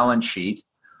its balance sheet,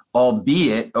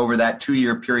 albeit over that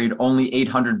 2-year period, only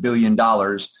 $800 billion.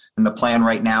 And the plan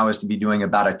right now is to be doing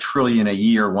about $1 trillion a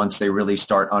year once they really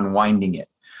start unwinding it.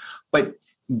 But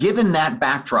given that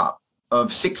backdrop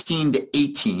of 16 to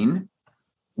 18,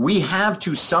 we have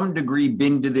to some degree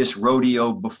been to this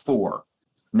rodeo before.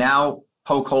 Now,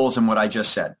 poke holes in what I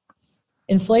just said.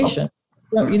 Inflation.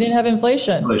 No, you didn't have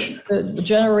inflation. The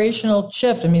generational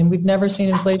shift. I mean, we've never seen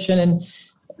inflation, and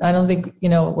I don't think,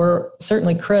 we're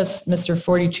certainly Chris, Mr.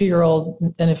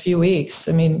 42-year-old in a few weeks.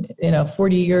 I mean,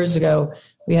 40 years ago,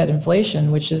 we had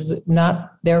inflation, which is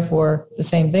not therefore the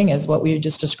same thing as what we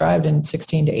just described in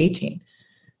 16 to 18.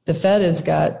 The Fed has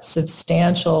got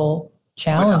substantial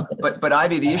challenges. But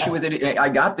Ivy, the issue with it, I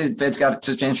got the Fed's got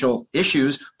substantial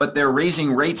issues, but they're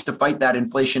raising rates to fight that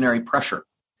inflationary pressure.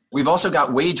 We've also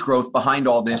got wage growth behind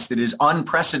all this that is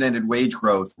unprecedented wage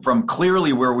growth from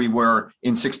clearly where we were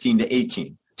in 16 to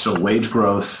 18. So wage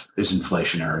growth is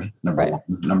inflationary, number one.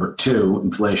 Number two,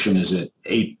 inflation is at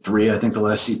 8.3, I think the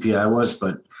last CPI was,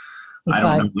 but I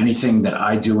don't know anything that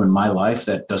I do in my life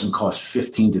that doesn't cost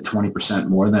 15 to 20%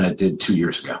 more than it did 2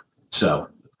 years ago. So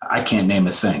I can't name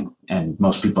a thing, and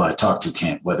most people I talk to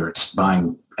can't, whether it's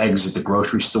buying eggs at the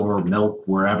grocery store, milk,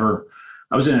 wherever.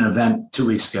 I was at an event 2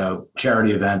 weeks ago,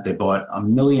 charity event. They bought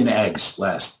 1 million eggs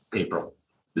last April,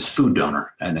 this food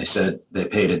donor, and they said they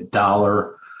paid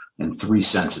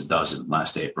 $1.03 a dozen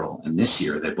last April. And this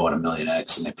year they bought 1 million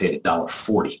eggs and they paid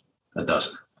 $1.40 a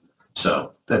dozen.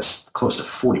 So that's close to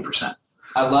 40%.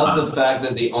 I love the fact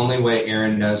that the only way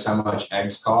Aaron knows how much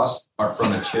eggs cost are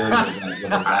from a charity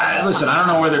event. Listen, I don't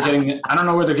know where they're getting it. I'm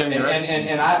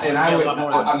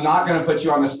not going to put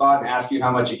you on the spot and ask you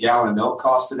how much a gallon of milk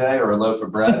costs today or a loaf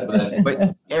of bread.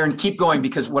 But Aaron, keep going,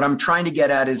 because what I'm trying to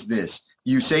get at is this.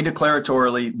 You say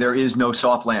declaratorily there is no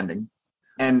soft landing.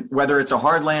 And whether it's a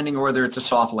hard landing or whether it's a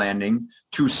soft landing,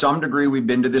 to some degree, we've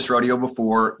been to this rodeo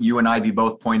before. You and Ivy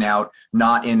both point out,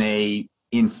 not in a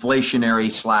inflationary /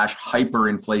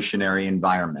 hyperinflationary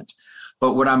environment.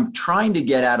 But what I'm trying to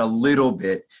get at a little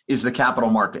bit is the capital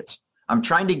markets. I'm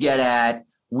trying to get at,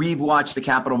 we've watched the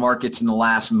capital markets in the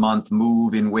last month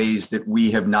move in ways that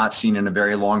we have not seen in a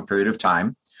very long period of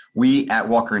time. We at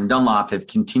Walker & Dunlop have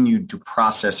continued to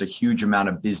process a huge amount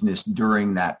of business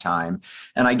during that time.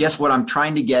 And I guess what I'm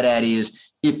trying to get at is,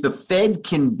 if the Fed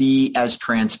can be as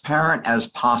transparent as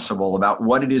possible about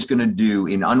what it is going to do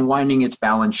in unwinding its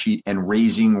balance sheet and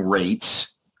raising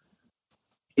rates,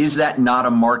 is that not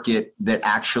a market that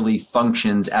actually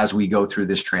functions as we go through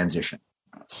this transition?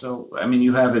 So, I mean,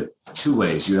 you have it two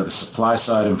ways. You have a supply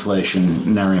side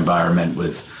inflationary environment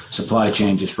with supply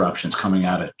chain disruptions coming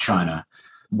out of China,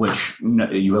 which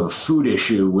you have a food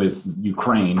issue with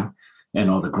Ukraine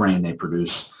and all the grain they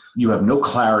produce. You have no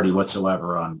clarity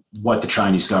whatsoever on what the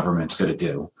Chinese government's going to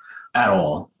do at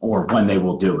all, or when they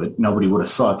will do it. Nobody would have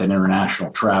thought that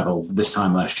international travel this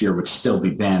time last year would still be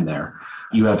banned there.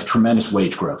 You have tremendous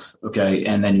wage growth, okay?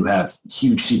 And then you have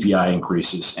huge CPI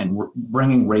increases, and we're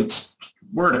bringing rates.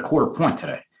 We're at a quarter point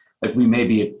today. Like, we may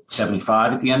be at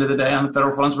 75 at the end of the day on the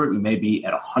federal funds rate. We may be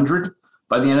at 100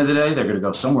 by the end of the day. They're going to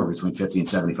go somewhere between 50 and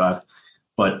 75.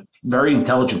 But very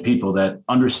intelligent people that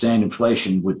understand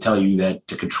inflation would tell you that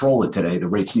to control it today, the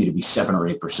rates need to be 7 or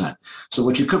 8%. So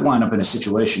what you could wind up in a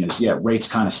situation is,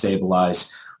 rates kind of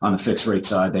stabilize on the fixed rate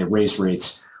side. They raise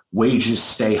rates. Wages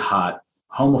stay hot.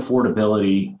 Home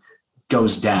affordability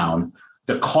goes down.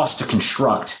 The cost to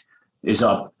construct is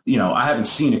up. I haven't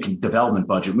seen a development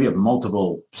budget. We have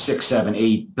multiple $6, $7,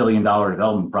 $8 billion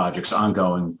development projects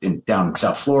ongoing down in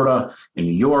South Florida, in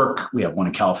New York. We have one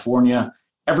in California.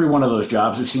 Every one of those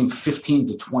jobs, we've seen 15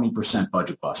 to 20%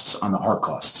 budget busts on the hard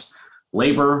costs.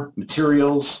 Labor,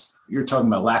 materials, you're talking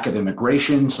about lack of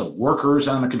immigration, so workers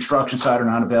on the construction side are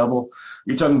not available.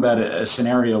 You're talking about a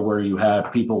scenario where you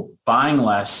have people buying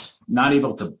less, not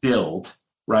able to build,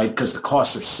 right, because the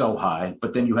costs are so high,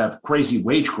 but then you have crazy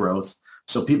wage growth,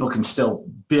 so people can still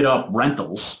bid up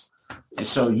rentals. And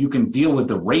so you can deal with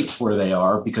the rates where they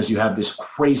are because you have this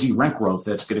crazy rent growth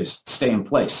that's going to stay in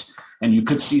place. And you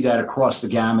could see that across the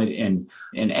gamut in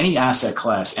any asset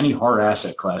class, any hard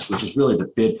asset class, which is really the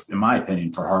bid, in my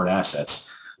opinion, for hard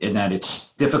assets, in that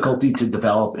its difficulty to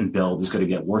develop and build is going to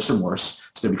get worse and worse.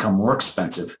 It's going to become more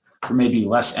expensive for maybe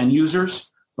less end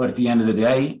users. But at the end of the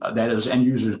day, those end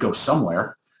users go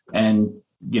somewhere, and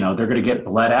they're going to get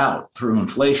bled out through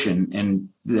inflation. And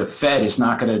the Fed is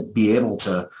not going to be able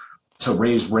to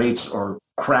raise rates or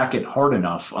crack it hard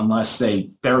enough unless they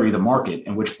bury the market,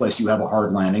 in which place you have a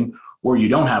hard landing, or you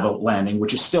don't have a landing,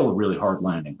 which is still a really hard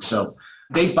landing. So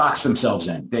they boxed themselves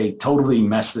in. They totally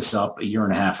messed this up a year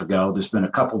and a half ago. There's been a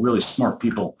couple really smart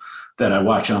people that I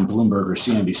watch on Bloomberg or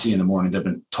CNBC in the morning that have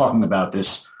been talking about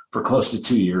this for close to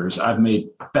 2 years. I've made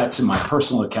bets in my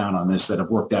personal account on this that have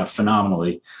worked out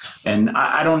phenomenally. And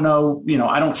I don't know,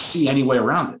 I don't see any way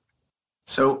around it.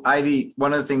 So, Ivy,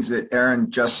 one of the things that Aaron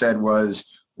just said was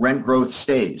rent growth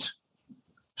stays.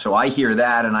 So I hear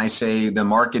that and I say the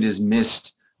market has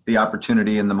missed the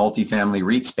opportunity in the multifamily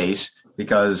REIT space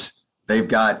because they've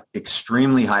got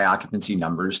extremely high occupancy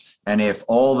numbers. And if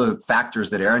all the factors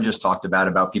that Aaron just talked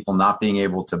about people not being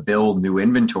able to build new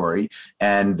inventory,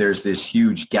 and there's this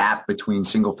huge gap between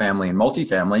single family and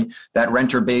multifamily, that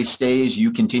renter base stays,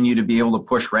 you continue to be able to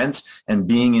push rents, and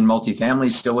being in multifamily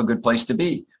is still a good place to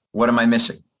be. What am I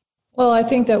missing? Well, I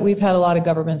think that we've had a lot of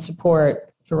government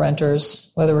support for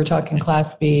renters, whether we're talking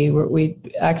Class B.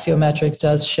 Axiometric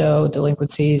does show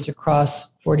delinquencies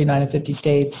across 49 and 50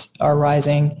 states are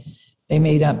rising. They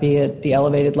may not be at the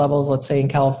elevated levels, let's say in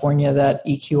California, that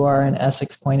EQR and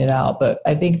Essex pointed out. But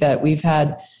I think that we've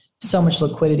had so much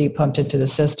liquidity pumped into the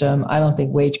system. I don't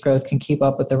think wage growth can keep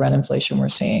up with the rent inflation we're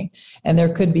seeing. And there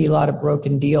could be a lot of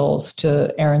broken deals,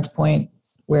 to Aaron's point,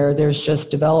 where there's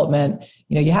just development.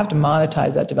 You have to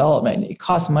monetize that development. It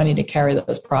costs money to carry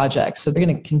those projects. So they're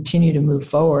going to continue to move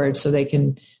forward so they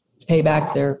can pay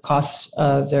back their costs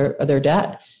of their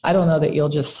debt. I don't know that you'll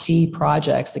just see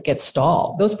projects that get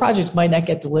stalled. Those projects might not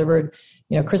get delivered.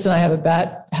 Chris and I have a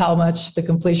bet how much the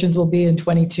completions will be in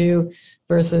 22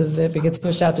 versus if it gets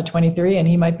pushed out to 23, and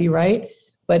he might be right.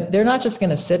 But they're not just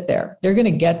going to sit there. They're going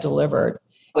to get delivered.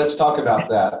 Let's talk about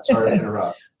that. Sorry to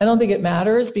interrupt. I don't think it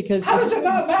matters because How does it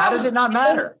not matter? How does it not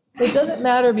matter? It doesn't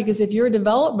matter because if you're a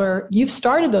developer, you've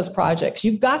started those projects.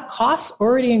 You've got costs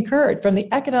already incurred from the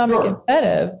economic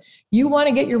incentive. You want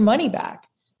to get your money back.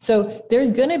 So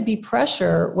there's going to be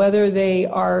pressure, whether they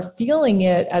are feeling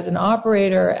it as an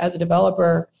operator, as a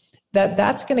developer,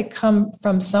 that's going to come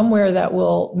from somewhere that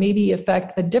will maybe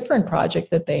affect a different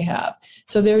project that they have.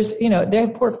 So there's, they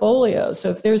have portfolios. So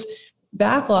if there's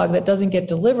backlog that doesn't get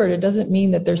delivered, it doesn't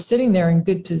mean that they're sitting there in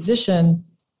good position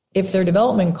if their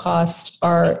development costs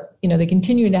are, they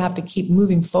continue to have to keep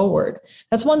moving forward.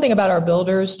 That's one thing about our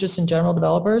builders, just in general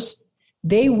developers.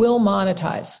 They will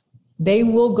monetize. They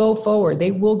will go forward.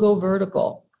 They will go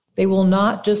vertical. They will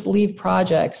not just leave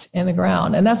projects in the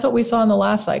ground. And that's what we saw in the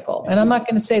last cycle. And I'm not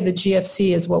going to say the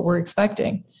GFC is what we're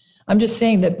expecting. I'm just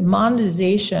saying that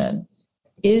monetization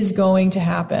is going to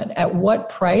happen. At what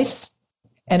price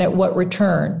and at what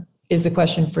return is the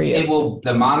question for you.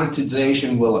 The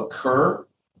monetization will occur,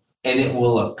 and it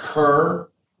will occur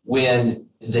when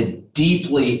the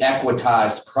deeply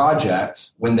equitized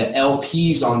project, when the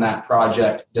LPs on that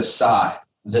project decide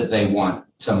that they want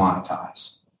to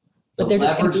monetize. But they're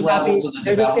just going to be happy.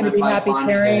 They're just going to be happy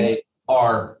carrying.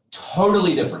 Are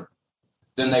totally different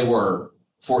than they were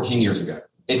 14 years ago.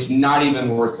 It's not even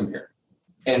worth comparing.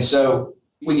 And so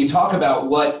when you talk about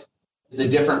what the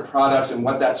different products and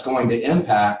what that's going to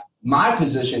impact, my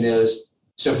position is,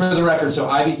 so for the record, so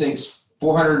Ivy thinks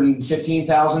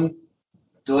 415,000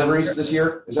 deliveries this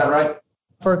year. Is that right?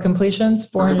 For completions?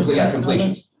 400. Yeah,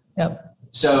 completions. Yep.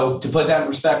 So to put that in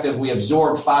perspective, we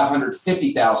absorbed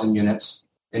 550,000 units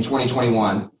in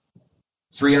 2021,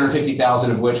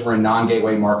 350,000 of which were in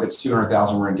non-gateway markets,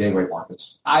 200,000 were in gateway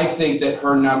markets. I think that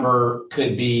her number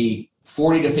could be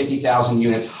 40 to 50,000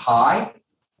 units high.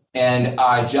 And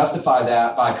I justify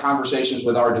that by conversations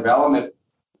with our development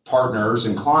partners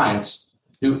and clients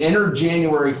who entered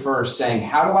January 1st saying,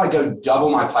 how do I go double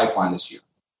my pipeline this year?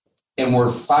 And we're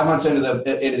 5 months into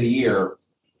the year.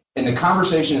 And the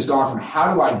conversation has gone from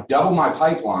how do I double my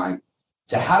pipeline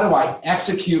to how do I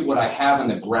execute what I have in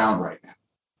the ground right now?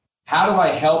 How do I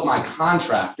help my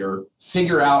contractor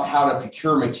figure out how to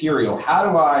procure material?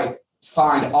 How do I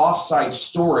find off-site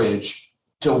storage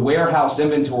to warehouse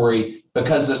inventory?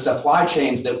 Because the supply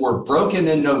chains that were broken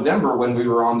in November when we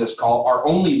were on this call are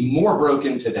only more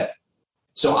broken today.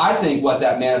 So I think what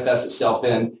that manifests itself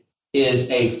in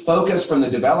is a focus from the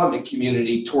development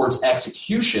community towards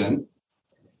execution.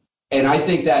 And I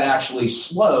think that actually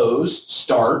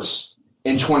starts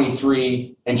in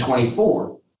 23 and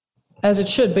 24. As it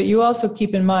should, but you also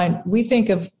keep in mind, we think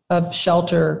of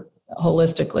shelter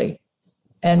holistically.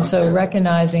 And so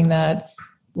recognizing that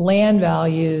land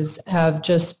values have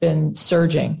just been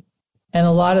surging. And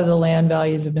a lot of the land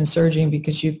values have been surging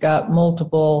because you've got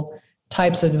multiple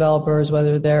types of developers,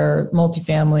 whether they're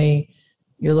multifamily,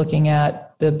 you're looking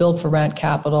at the build for rent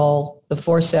capital, the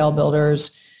for sale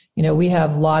builders. We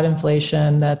have lot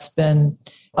inflation that's been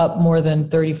up more than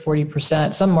 30,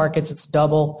 40%. Some markets it's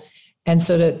double. And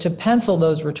so to pencil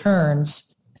those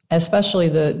returns, especially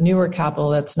the newer capital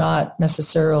that's not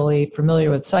necessarily familiar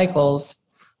with cycles,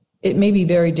 it may be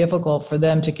very difficult for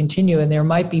them to continue. And there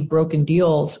might be broken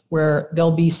deals where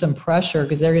there'll be some pressure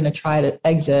because they're going to try to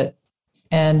exit.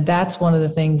 And that's one of the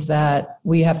things that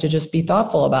we have to just be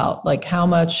thoughtful about, like how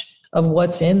much of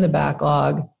what's in the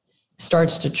backlog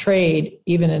starts to trade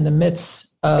even in the midst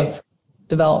of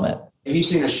development. Have you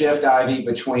seen a shift, Ivy,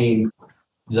 between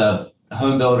the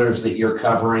home builders that you're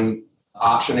covering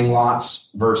optioning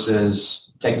lots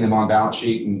versus taking them on balance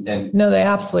sheet? And No, they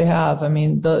absolutely have. I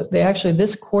mean, they actually,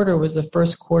 this quarter was the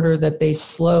first quarter that they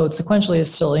slowed. Sequentially,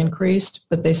 it's still increased,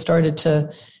 but they started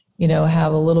to,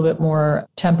 have a little bit more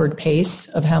tempered pace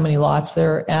of how many lots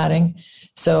they're adding.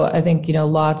 So I think,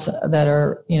 lots that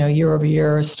are, year over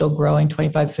year are still growing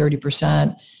 25,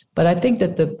 30%. But I think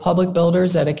that the public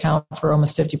builders that account for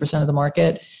almost 50% of the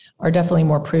market are definitely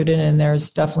more prudent, and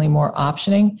there's definitely more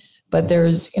optioning. But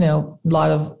there's, a lot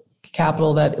of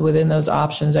capital that within those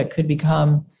options that could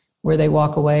become where they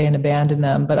walk away and abandon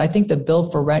them. But I think the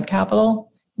build for rent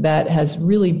capital that has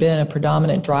really been a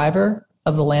predominant driver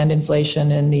of the land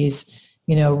inflation in these,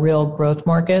 real growth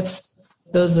markets,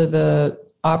 those are the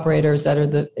operators that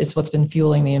it's what's been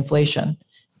fueling the inflation.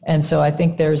 And so I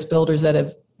think there's builders that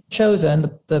have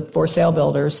chosen, the for sale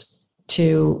builders,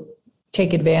 to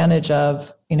take advantage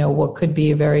of, what could be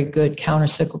a very good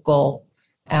counter-cyclical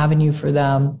avenue for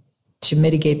them to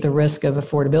mitigate the risk of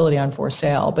affordability on for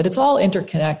sale. But it's all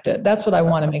interconnected. That's what I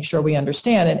want to make sure we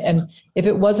understand. And if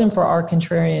it wasn't for our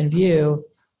contrarian view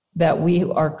that we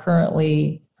are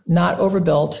currently not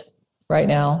overbuilt right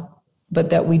now, but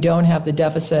that we don't have the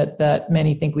deficit that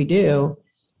many think we do,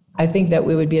 I think that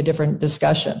we would be a different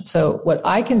discussion. So what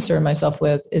I concern myself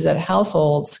with is that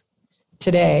households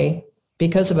today,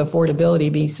 because of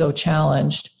affordability being so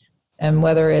challenged, and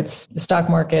whether it's the stock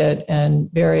market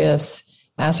and various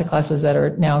asset classes that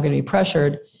are now going to be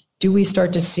pressured, do we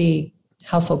start to see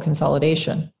household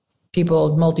consolidation,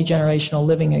 people multi-generational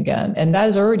living again? And that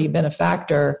has already been a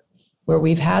factor where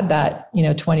we've had that,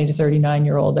 20 to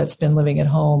 39-year-old that's been living at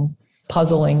home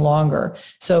puzzling longer.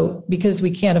 So because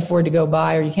we can't afford to go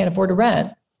buy, or you can't afford to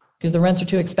rent because the rents are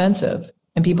too expensive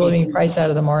and people are being priced out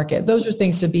of the market. Those are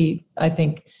things to be, I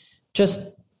think, just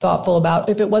thoughtful about.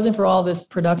 If it wasn't for all this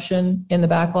production in the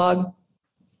backlog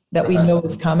that we know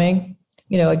is coming,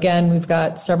 again, we've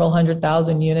got several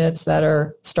 100,000 units that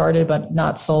are started but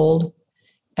not sold.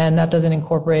 And that doesn't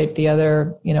incorporate the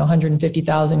other,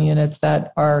 150,000 units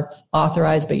that are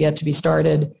authorized but yet to be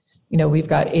started. We've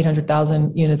got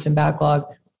 800,000 units in backlog.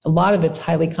 A lot of it's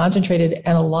highly concentrated,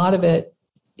 and a lot of it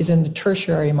is in the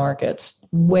tertiary markets,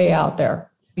 way out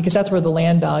there, because that's where the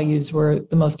land values were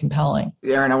the most compelling.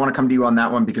 Aaron, I want to come to you on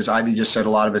that one, because Ivy just said a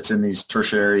lot of it's in these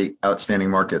tertiary outstanding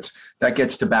markets. That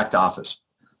gets to back to office.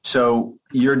 So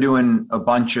you're doing a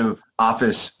bunch of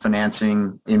office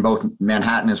financing in both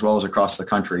Manhattan as well as across the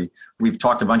country. We've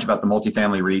talked a bunch about the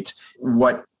multifamily REITs.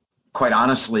 What quite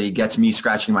honestly gets me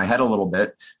scratching my head a little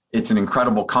bit, it's an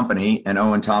incredible company and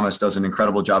Owen Thomas does an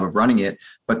incredible job of running it.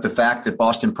 But the fact that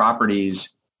Boston Properties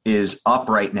is up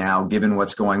right now, given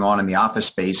what's going on in the office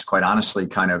space, quite honestly,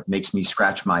 kind of makes me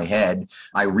scratch my head.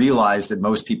 I realize that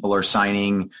most people are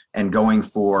signing and going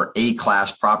for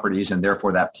A-class properties, and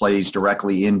therefore that plays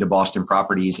directly into Boston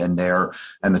Properties and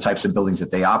the types of buildings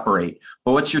that they operate.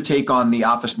 But what's your take on the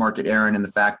office market, Aaron, and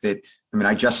the fact that,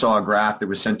 I just saw a graph that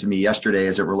was sent to me yesterday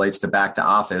as it relates to back to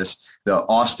office. The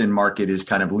Austin market is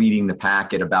kind of leading the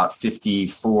pack at about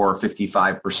 54,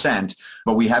 55%,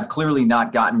 but we have clearly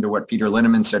not gotten to what Peter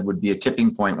Linneman said would be a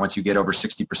tipping point once you get over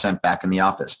 60% back in the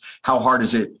office. How hard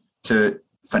is it to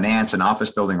finance an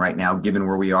office building right now, given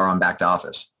where we are on back to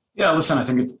office? Yeah, listen, I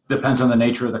think it depends on the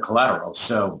nature of the collateral.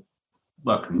 So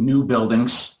look, new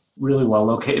buildings, really well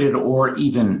located, or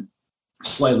even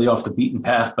slightly off the beaten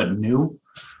path, but new,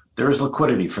 there is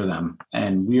liquidity for them.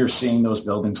 And we are seeing those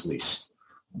buildings lease.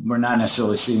 We're not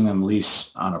necessarily seeing them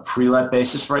lease on a pre-let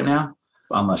basis right now,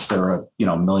 unless they're a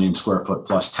 1 million square foot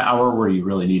plus tower where you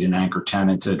really need an anchor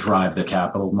tenant to drive the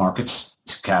capital markets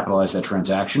to capitalize that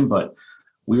transaction. But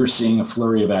we are seeing a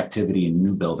flurry of activity in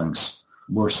new buildings.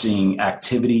 We're seeing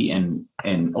activity in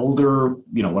older,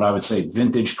 what I would say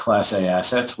vintage Class A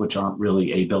assets, which aren't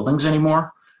really A buildings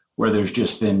anymore, where there's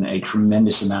just been a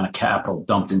tremendous amount of capital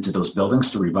dumped into those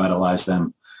buildings to revitalize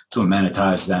them, to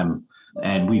amenitize them.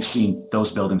 And we've seen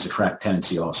those buildings attract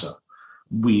tenancy also.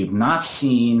 We have not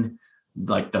seen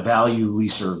like the value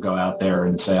leaser go out there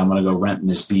and say, I'm going to go rent in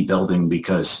this B building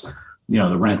because,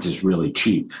 the rent is really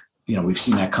cheap. We've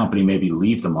seen that company maybe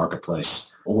leave the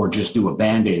marketplace or just do a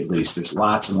Band-Aid lease. There's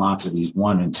lots and lots of these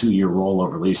 1 and 2 year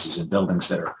rollover leases in buildings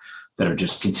that are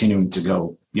just continuing to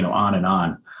go, on and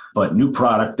on. But new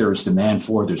product, there's demand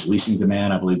for, there's leasing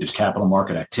demand. I believe there's capital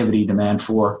market activity demand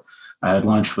for. I had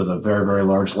lunch with a very, very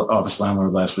large office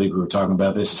landlord last week. We were talking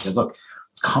about this. I said, look,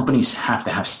 companies have to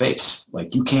have space.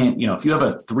 Like you can't, if you have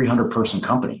a 300 person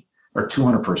company or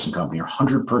 200 person company or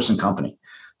 100 person company,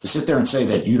 to sit there and say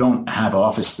that you don't have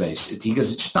office space,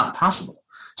 because it's just not possible.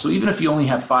 So even if you only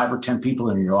have 5 or 10 people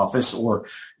in your office, or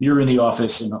you're in the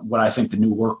office, and what I think the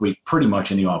new work week pretty much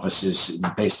in the office is,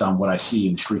 based on what I see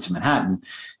in the streets of Manhattan,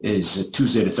 is a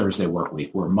Tuesday to Thursday work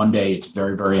week, where Monday it's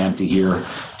very, very empty here.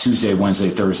 Tuesday, Wednesday,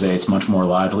 Thursday, it's much more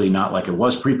lively, not like it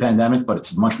was pre-pandemic, but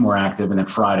it's much more active. And then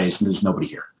Fridays, there's nobody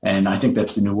here. And I think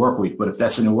that's the new work week. But if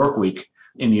that's the new work week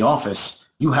in the office,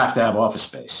 you have to have office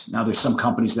space. Now, there's some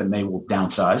companies that will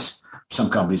downsize.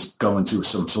 Some companies go into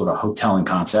some sort of hoteling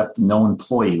concept. No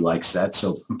employee likes that.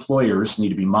 So employers need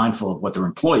to be mindful of what their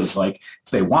employees like.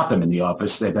 If they want them in the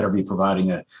office, they better be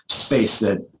providing a space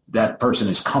that person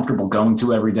is comfortable going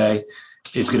to every day,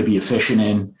 is going to be efficient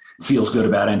in, feels good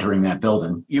about entering that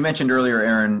building. You mentioned earlier,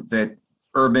 Aaron, that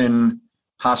urban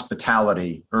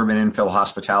infill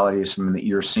hospitality is something that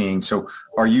you're seeing. So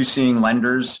are you seeing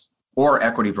lenders or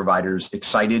equity providers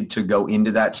excited to go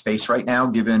into that space right now,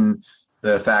 given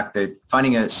the fact that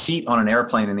finding a seat on an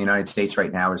airplane in the United States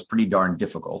right now is pretty darn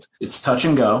difficult? It's touch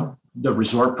and go. The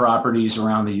resort properties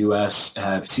around the U.S.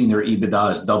 have seen their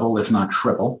EBITDAs double, if not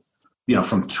triple,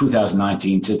 from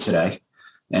 2019 to today.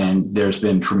 And there's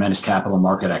been tremendous capital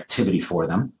market activity for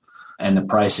them. And the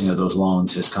pricing of those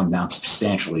loans has come down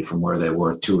substantially from where they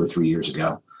were 2 or 3 years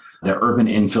ago. The urban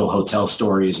infill hotel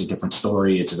story is a different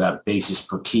story. It's about basis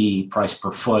per key, price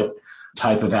per foot,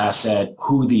 type of asset,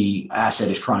 who the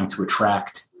asset is trying to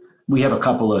attract. We have a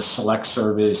couple of select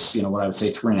service, what I would say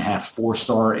 3.5,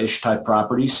 4-star-ish type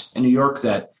properties in New York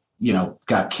that,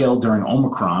 got killed during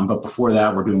Omicron. But before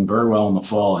that, we're doing very well in the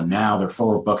fall. And now their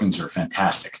forward bookings are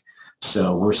fantastic.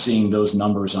 So we're seeing those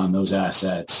numbers on those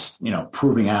assets,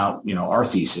 proving out, our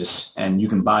thesis. And you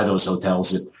can buy those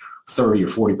hotels at 30 or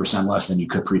 40% less than you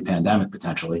could pre-pandemic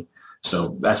potentially.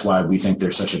 So that's why we think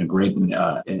there's such a great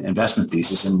investment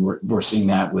thesis. And we're seeing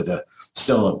that with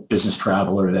still a business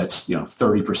traveler that's,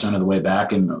 30% of the way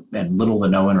back and little to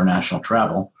no international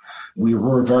travel. We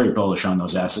were very bullish on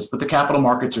those assets, but the capital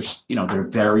markets are, they're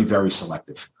very, very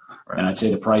selective. Right. And I'd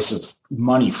say the price of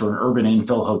money for an urban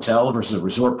infill hotel versus a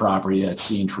resort property that's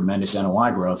seeing tremendous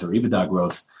NOI growth or EBITDA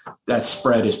growth, that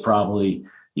spread is probably,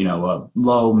 a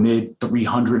low, mid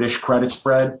 300-ish credit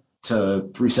spread to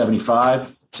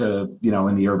 375 to,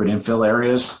 in the urban infill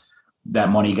areas. That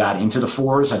money got into the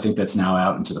 4s. I think that's now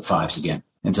out into the 5s again,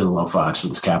 into the low 5s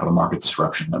with this capital market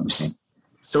disruption that we've seen.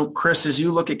 So, Chris, as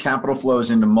you look at capital flows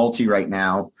into multi right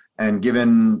now, and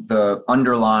given the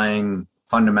underlying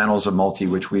fundamentals of multi,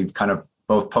 which we've kind of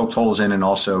both poked holes in and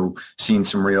also seen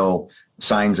some real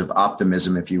signs of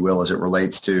optimism, if you will, as it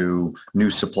relates to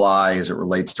new supply, as it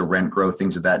relates to rent growth,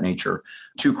 things of that nature.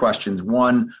 2 questions.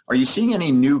 1, are you seeing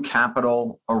any new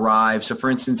capital arrive? So, for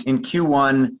instance, in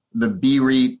Q1, the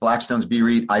BREIT, Blackstone's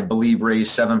BREIT, I believe,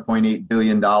 raised $7.8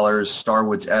 billion.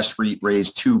 Starwood's S-REIT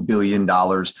raised $2 billion.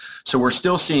 So we're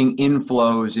still seeing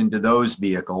inflows into those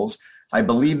vehicles. I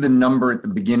believe the number at the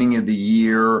beginning of the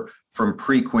year from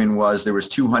Preqin was there was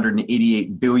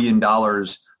 $288 billion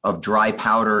of dry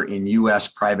powder in U.S.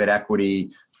 private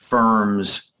equity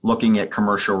firms looking at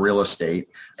commercial real estate.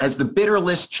 Has the bidder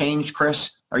list changed,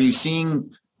 Chris? Are you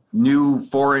seeing new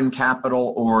foreign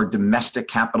capital or domestic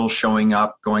capital showing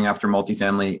up, going after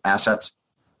multifamily assets?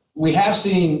 We have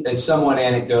seen, it's somewhat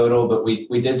anecdotal, but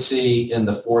we did see in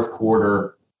the fourth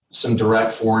quarter some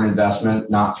direct foreign investment,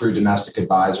 not through domestic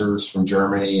advisors from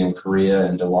Germany and Korea,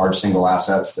 into large single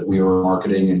assets that we were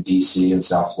marketing in DC and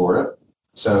South Florida.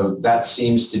 So that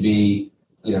seems to be,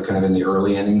 kind of in the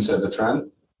early innings of the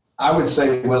trend. I would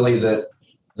say, Willie, that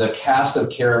the cast of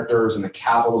characters and the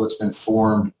capital that's been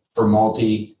formed for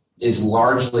multi is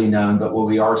largely known, but what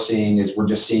we are seeing is we're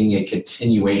just seeing a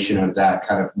continuation of that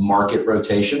kind of market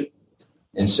rotation.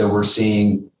 And so we're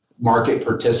seeing market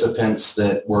participants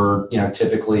that were,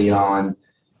 typically on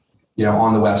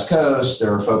the West Coast,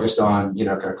 they're focused on, kind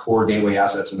of core gateway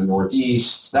assets in the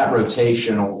Northeast. That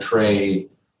rotational trade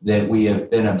that we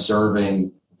have been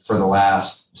observing for the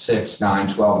last 6, 9,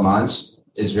 12 months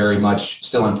is very much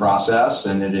still in process,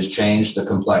 and it has changed the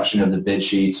complexion of the bid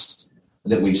sheets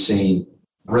that we've seen.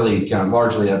 Really, kind of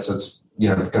largely, that's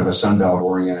kind of a Sunbelt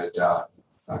oriented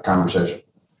conversation.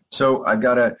 So I've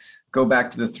got to go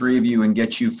back to the 3 of you and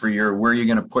get you for where you're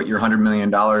going to put your $100 million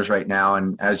right now.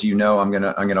 And as you know, I'm going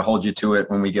to hold you to it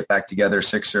when we get back together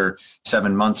 6 or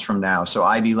 7 months from now. So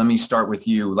Ivy, let me start with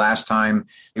you. Last time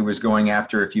it was going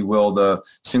after, if you will, the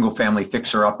single family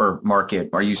fixer upper market.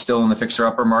 Are you still in the fixer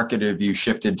upper market, or have you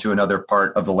shifted to another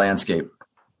part of the landscape?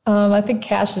 I think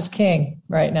cash is king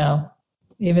right now,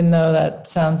 even though that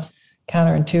sounds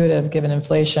counterintuitive given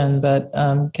inflation, but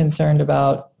I'm concerned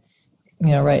about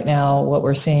right now what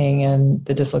we're seeing in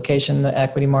the dislocation in the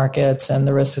equity markets and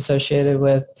the risk associated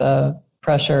with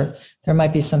pressure. There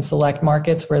might be some select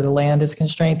markets where the land is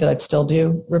constrained that I'd still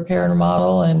do repair and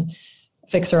remodel, and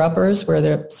fixer-uppers where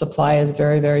the supply is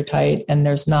very, very tight and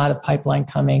there's not a pipeline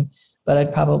coming. But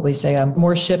I'd probably say I'm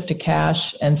more shift to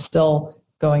cash and still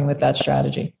going with that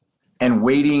strategy. And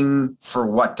waiting for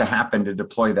what to happen to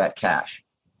deploy that cash?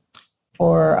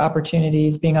 For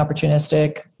opportunities, being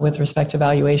opportunistic with respect to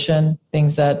valuation,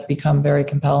 things that become very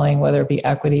compelling, whether it be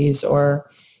equities or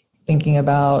thinking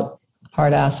about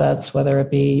hard assets, whether it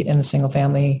be in the single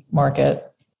family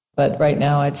market. But right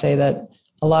now, I'd say that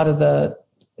a lot of the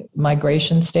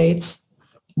migration states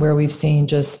where we've seen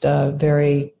just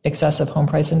very excessive home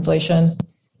price inflation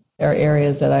are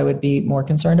areas that I would be more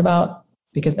concerned about,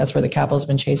 because that's where the capital has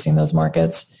been chasing those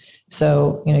markets.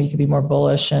 So, you could be more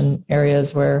bullish in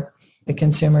areas where the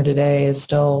consumer today is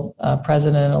still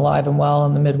present and alive and well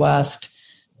in the Midwest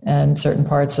and certain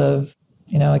parts of,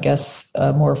 I guess,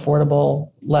 more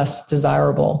affordable, less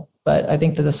desirable. But I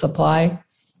think that the supply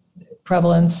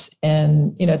prevalence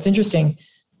and, it's interesting,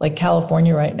 like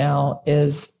California right now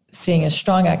is seeing as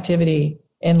strong activity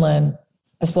inland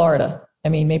as Florida. I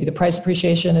mean, maybe the price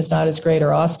appreciation is not as great,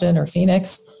 or Austin or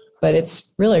Phoenix, but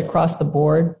it's really across the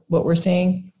board what we're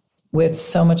seeing with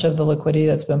so much of the liquidity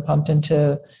that's been pumped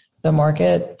into the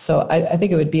market. So I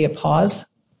think it would be a pause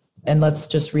and let's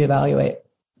just reevaluate.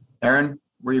 Aaron,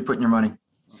 where are you putting your money?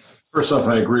 First off,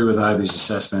 I agree with Ivy's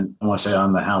assessment. I want to say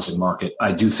on the housing market,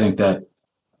 I do think that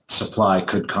supply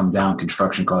could come down,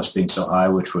 construction costs being so high,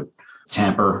 which would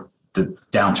tamper the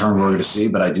downturn we're going to see.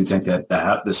 But I do think that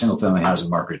the single-family housing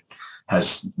market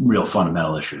has real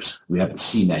fundamental issues. We haven't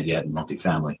seen that yet in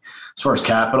multifamily. As far as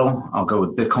capital, I'll go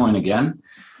with Bitcoin again.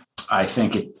 I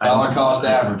think it dollar cost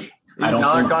average.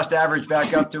 Dollar cost average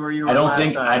back up to where you were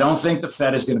last time. I don't think the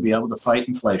Fed is going to be able to fight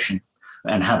inflation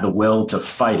and have the will to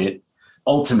fight it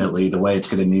ultimately the way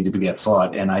it's going to need to get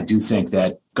fought. And I do think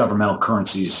that governmental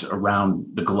currencies around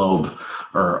the globe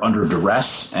are under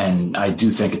duress. And I do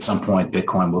think at some point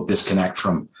Bitcoin will disconnect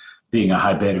from being a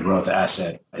high beta growth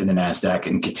asset in the NASDAQ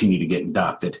and continue to get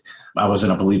adopted. I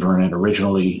wasn't a believer in it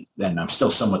originally, and I'm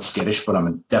still somewhat skittish, but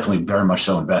I'm definitely very much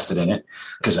so invested in it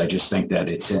because I just think that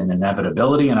it's an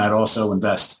inevitability. And I'd also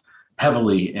invest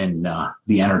heavily in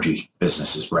the energy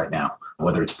businesses right now,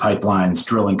 whether it's pipelines,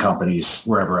 drilling companies,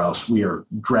 wherever else. We are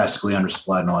drastically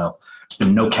undersupplied in oil. There's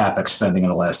been no CapEx spending in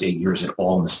the last 8 years at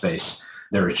all in the space.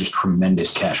 There is just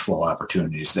tremendous cash flow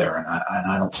opportunities there, and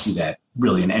I don't see that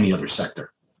really in any other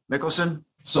sector. Mickelson?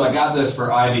 So I got this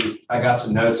for Ivy. I got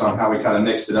some notes on how we kind of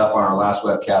mixed it up on our last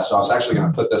webcast. So I was actually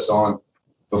going to put this on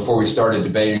before we started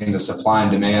debating the supply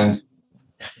and demand,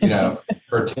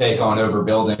 her take on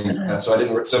overbuilding. So I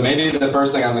didn't. So maybe the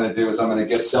first thing I'm going to do is I'm going to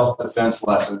get self-defense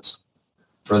lessons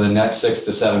for the next 6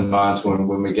 to 7 months when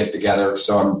we get together.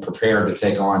 So I'm prepared to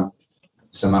take on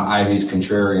some of Ivy's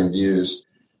contrarian views.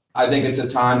 I think it's a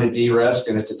time to de-risk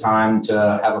and it's a time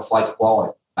to have a flight to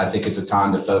quality. I think it's a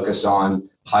time to focus on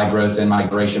high growth in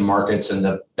migration markets and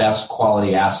the best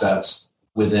quality assets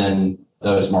within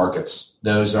those markets.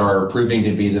 Those are proving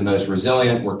to be the most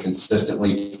resilient. We're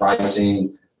consistently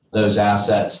pricing those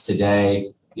assets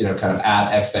today, kind of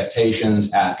at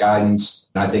expectations, at guidance.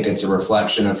 And I think it's a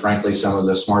reflection of, frankly, some of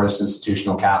the smartest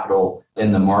institutional capital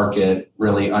in the market,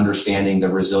 really understanding the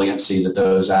resiliency that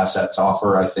those assets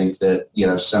offer. I think that,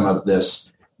 some of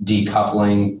this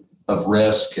decoupling of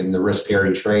risk and the risk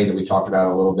parity trade that we talked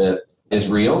about a little bit is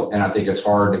real. And I think it's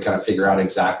hard to kind of figure out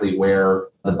exactly where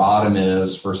the bottom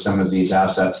is for some of these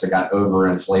assets that got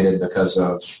overinflated because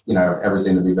of,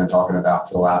 everything that we've been talking about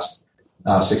for the last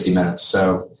 60 minutes.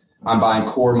 So I'm buying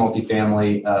core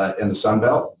multifamily in the Sun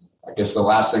Belt. I guess the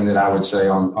last thing that I would say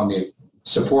on the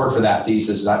support for that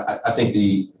thesis is I think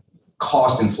the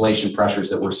cost inflation pressures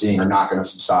that we're seeing are not going to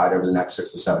subside over the next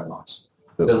 6 to 7 months.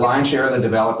 The lion's share of the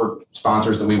developer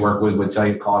sponsors that we work with would tell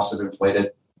you costs have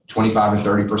inflated 25 and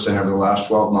 30% over the last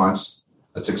 12 months.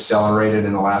 That's accelerated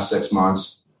in the last 6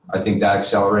 months. I think that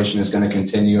acceleration is going to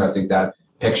continue. I think that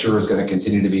picture is going to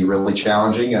continue to be really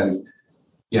challenging. And,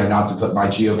 not to put my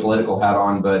geopolitical hat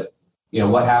on, but,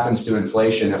 what happens to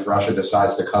inflation if Russia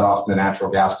decides to cut off the natural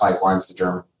gas pipelines to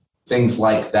Germany? Things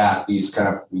like that, these kind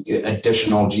of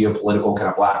additional geopolitical kind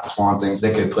of black swan things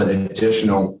that could put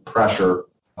additional pressure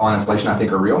on inflation, I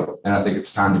think are real. And I think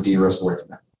it's time to de-risk away from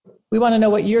that. We want to know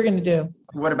what you're going to do.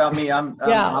 What about me? Where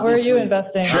are you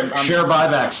investing? Share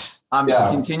buybacks. I'm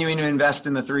continuing to invest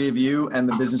in the three of you and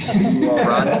the businesses that you all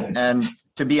run. And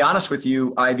to be honest with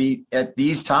you, Ivy, at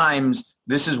these times,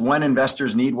 this is when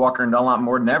investors need Walker & Dunlop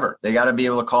more than ever. They got to be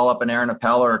able to call up an Aaron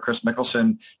Appel or a Chris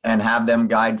Mickelson and have them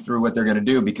guide through what they're going to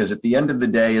do. Because at the end of the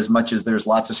day, as much as there's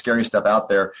lots of scary stuff out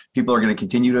there, people are going to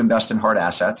continue to invest in hard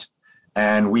assets.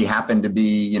 And we happen to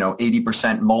be,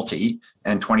 80% multi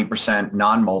and 20%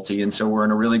 non-multi. And so we're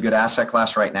in a really good asset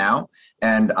class right now.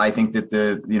 And I think that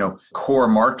the, core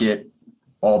market,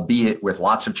 albeit with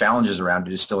lots of challenges around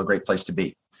it, is still a great place to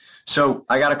be. So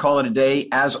I got to call it a day.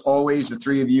 As always, the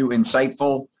three of you,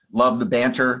 insightful. Love the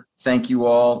banter. Thank you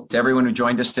all. To everyone who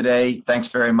joined us today, thanks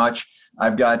very much.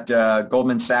 I've got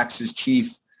Goldman Sachs'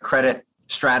 chief credit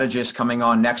strategist coming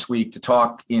on next week to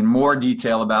talk in more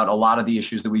detail about a lot of the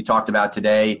issues that we talked about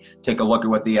today. Take a look at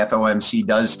what the FOMC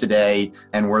does today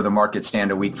and where the markets stand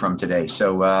a week from today.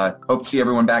 So hope to see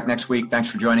everyone back next week.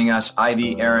 Thanks for joining us.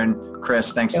 Ivy, Aaron,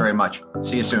 Chris, thanks very much.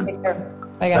 See you soon. Take care.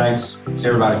 Bye, guys. Thanks. See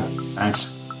everybody.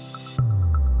 Thanks.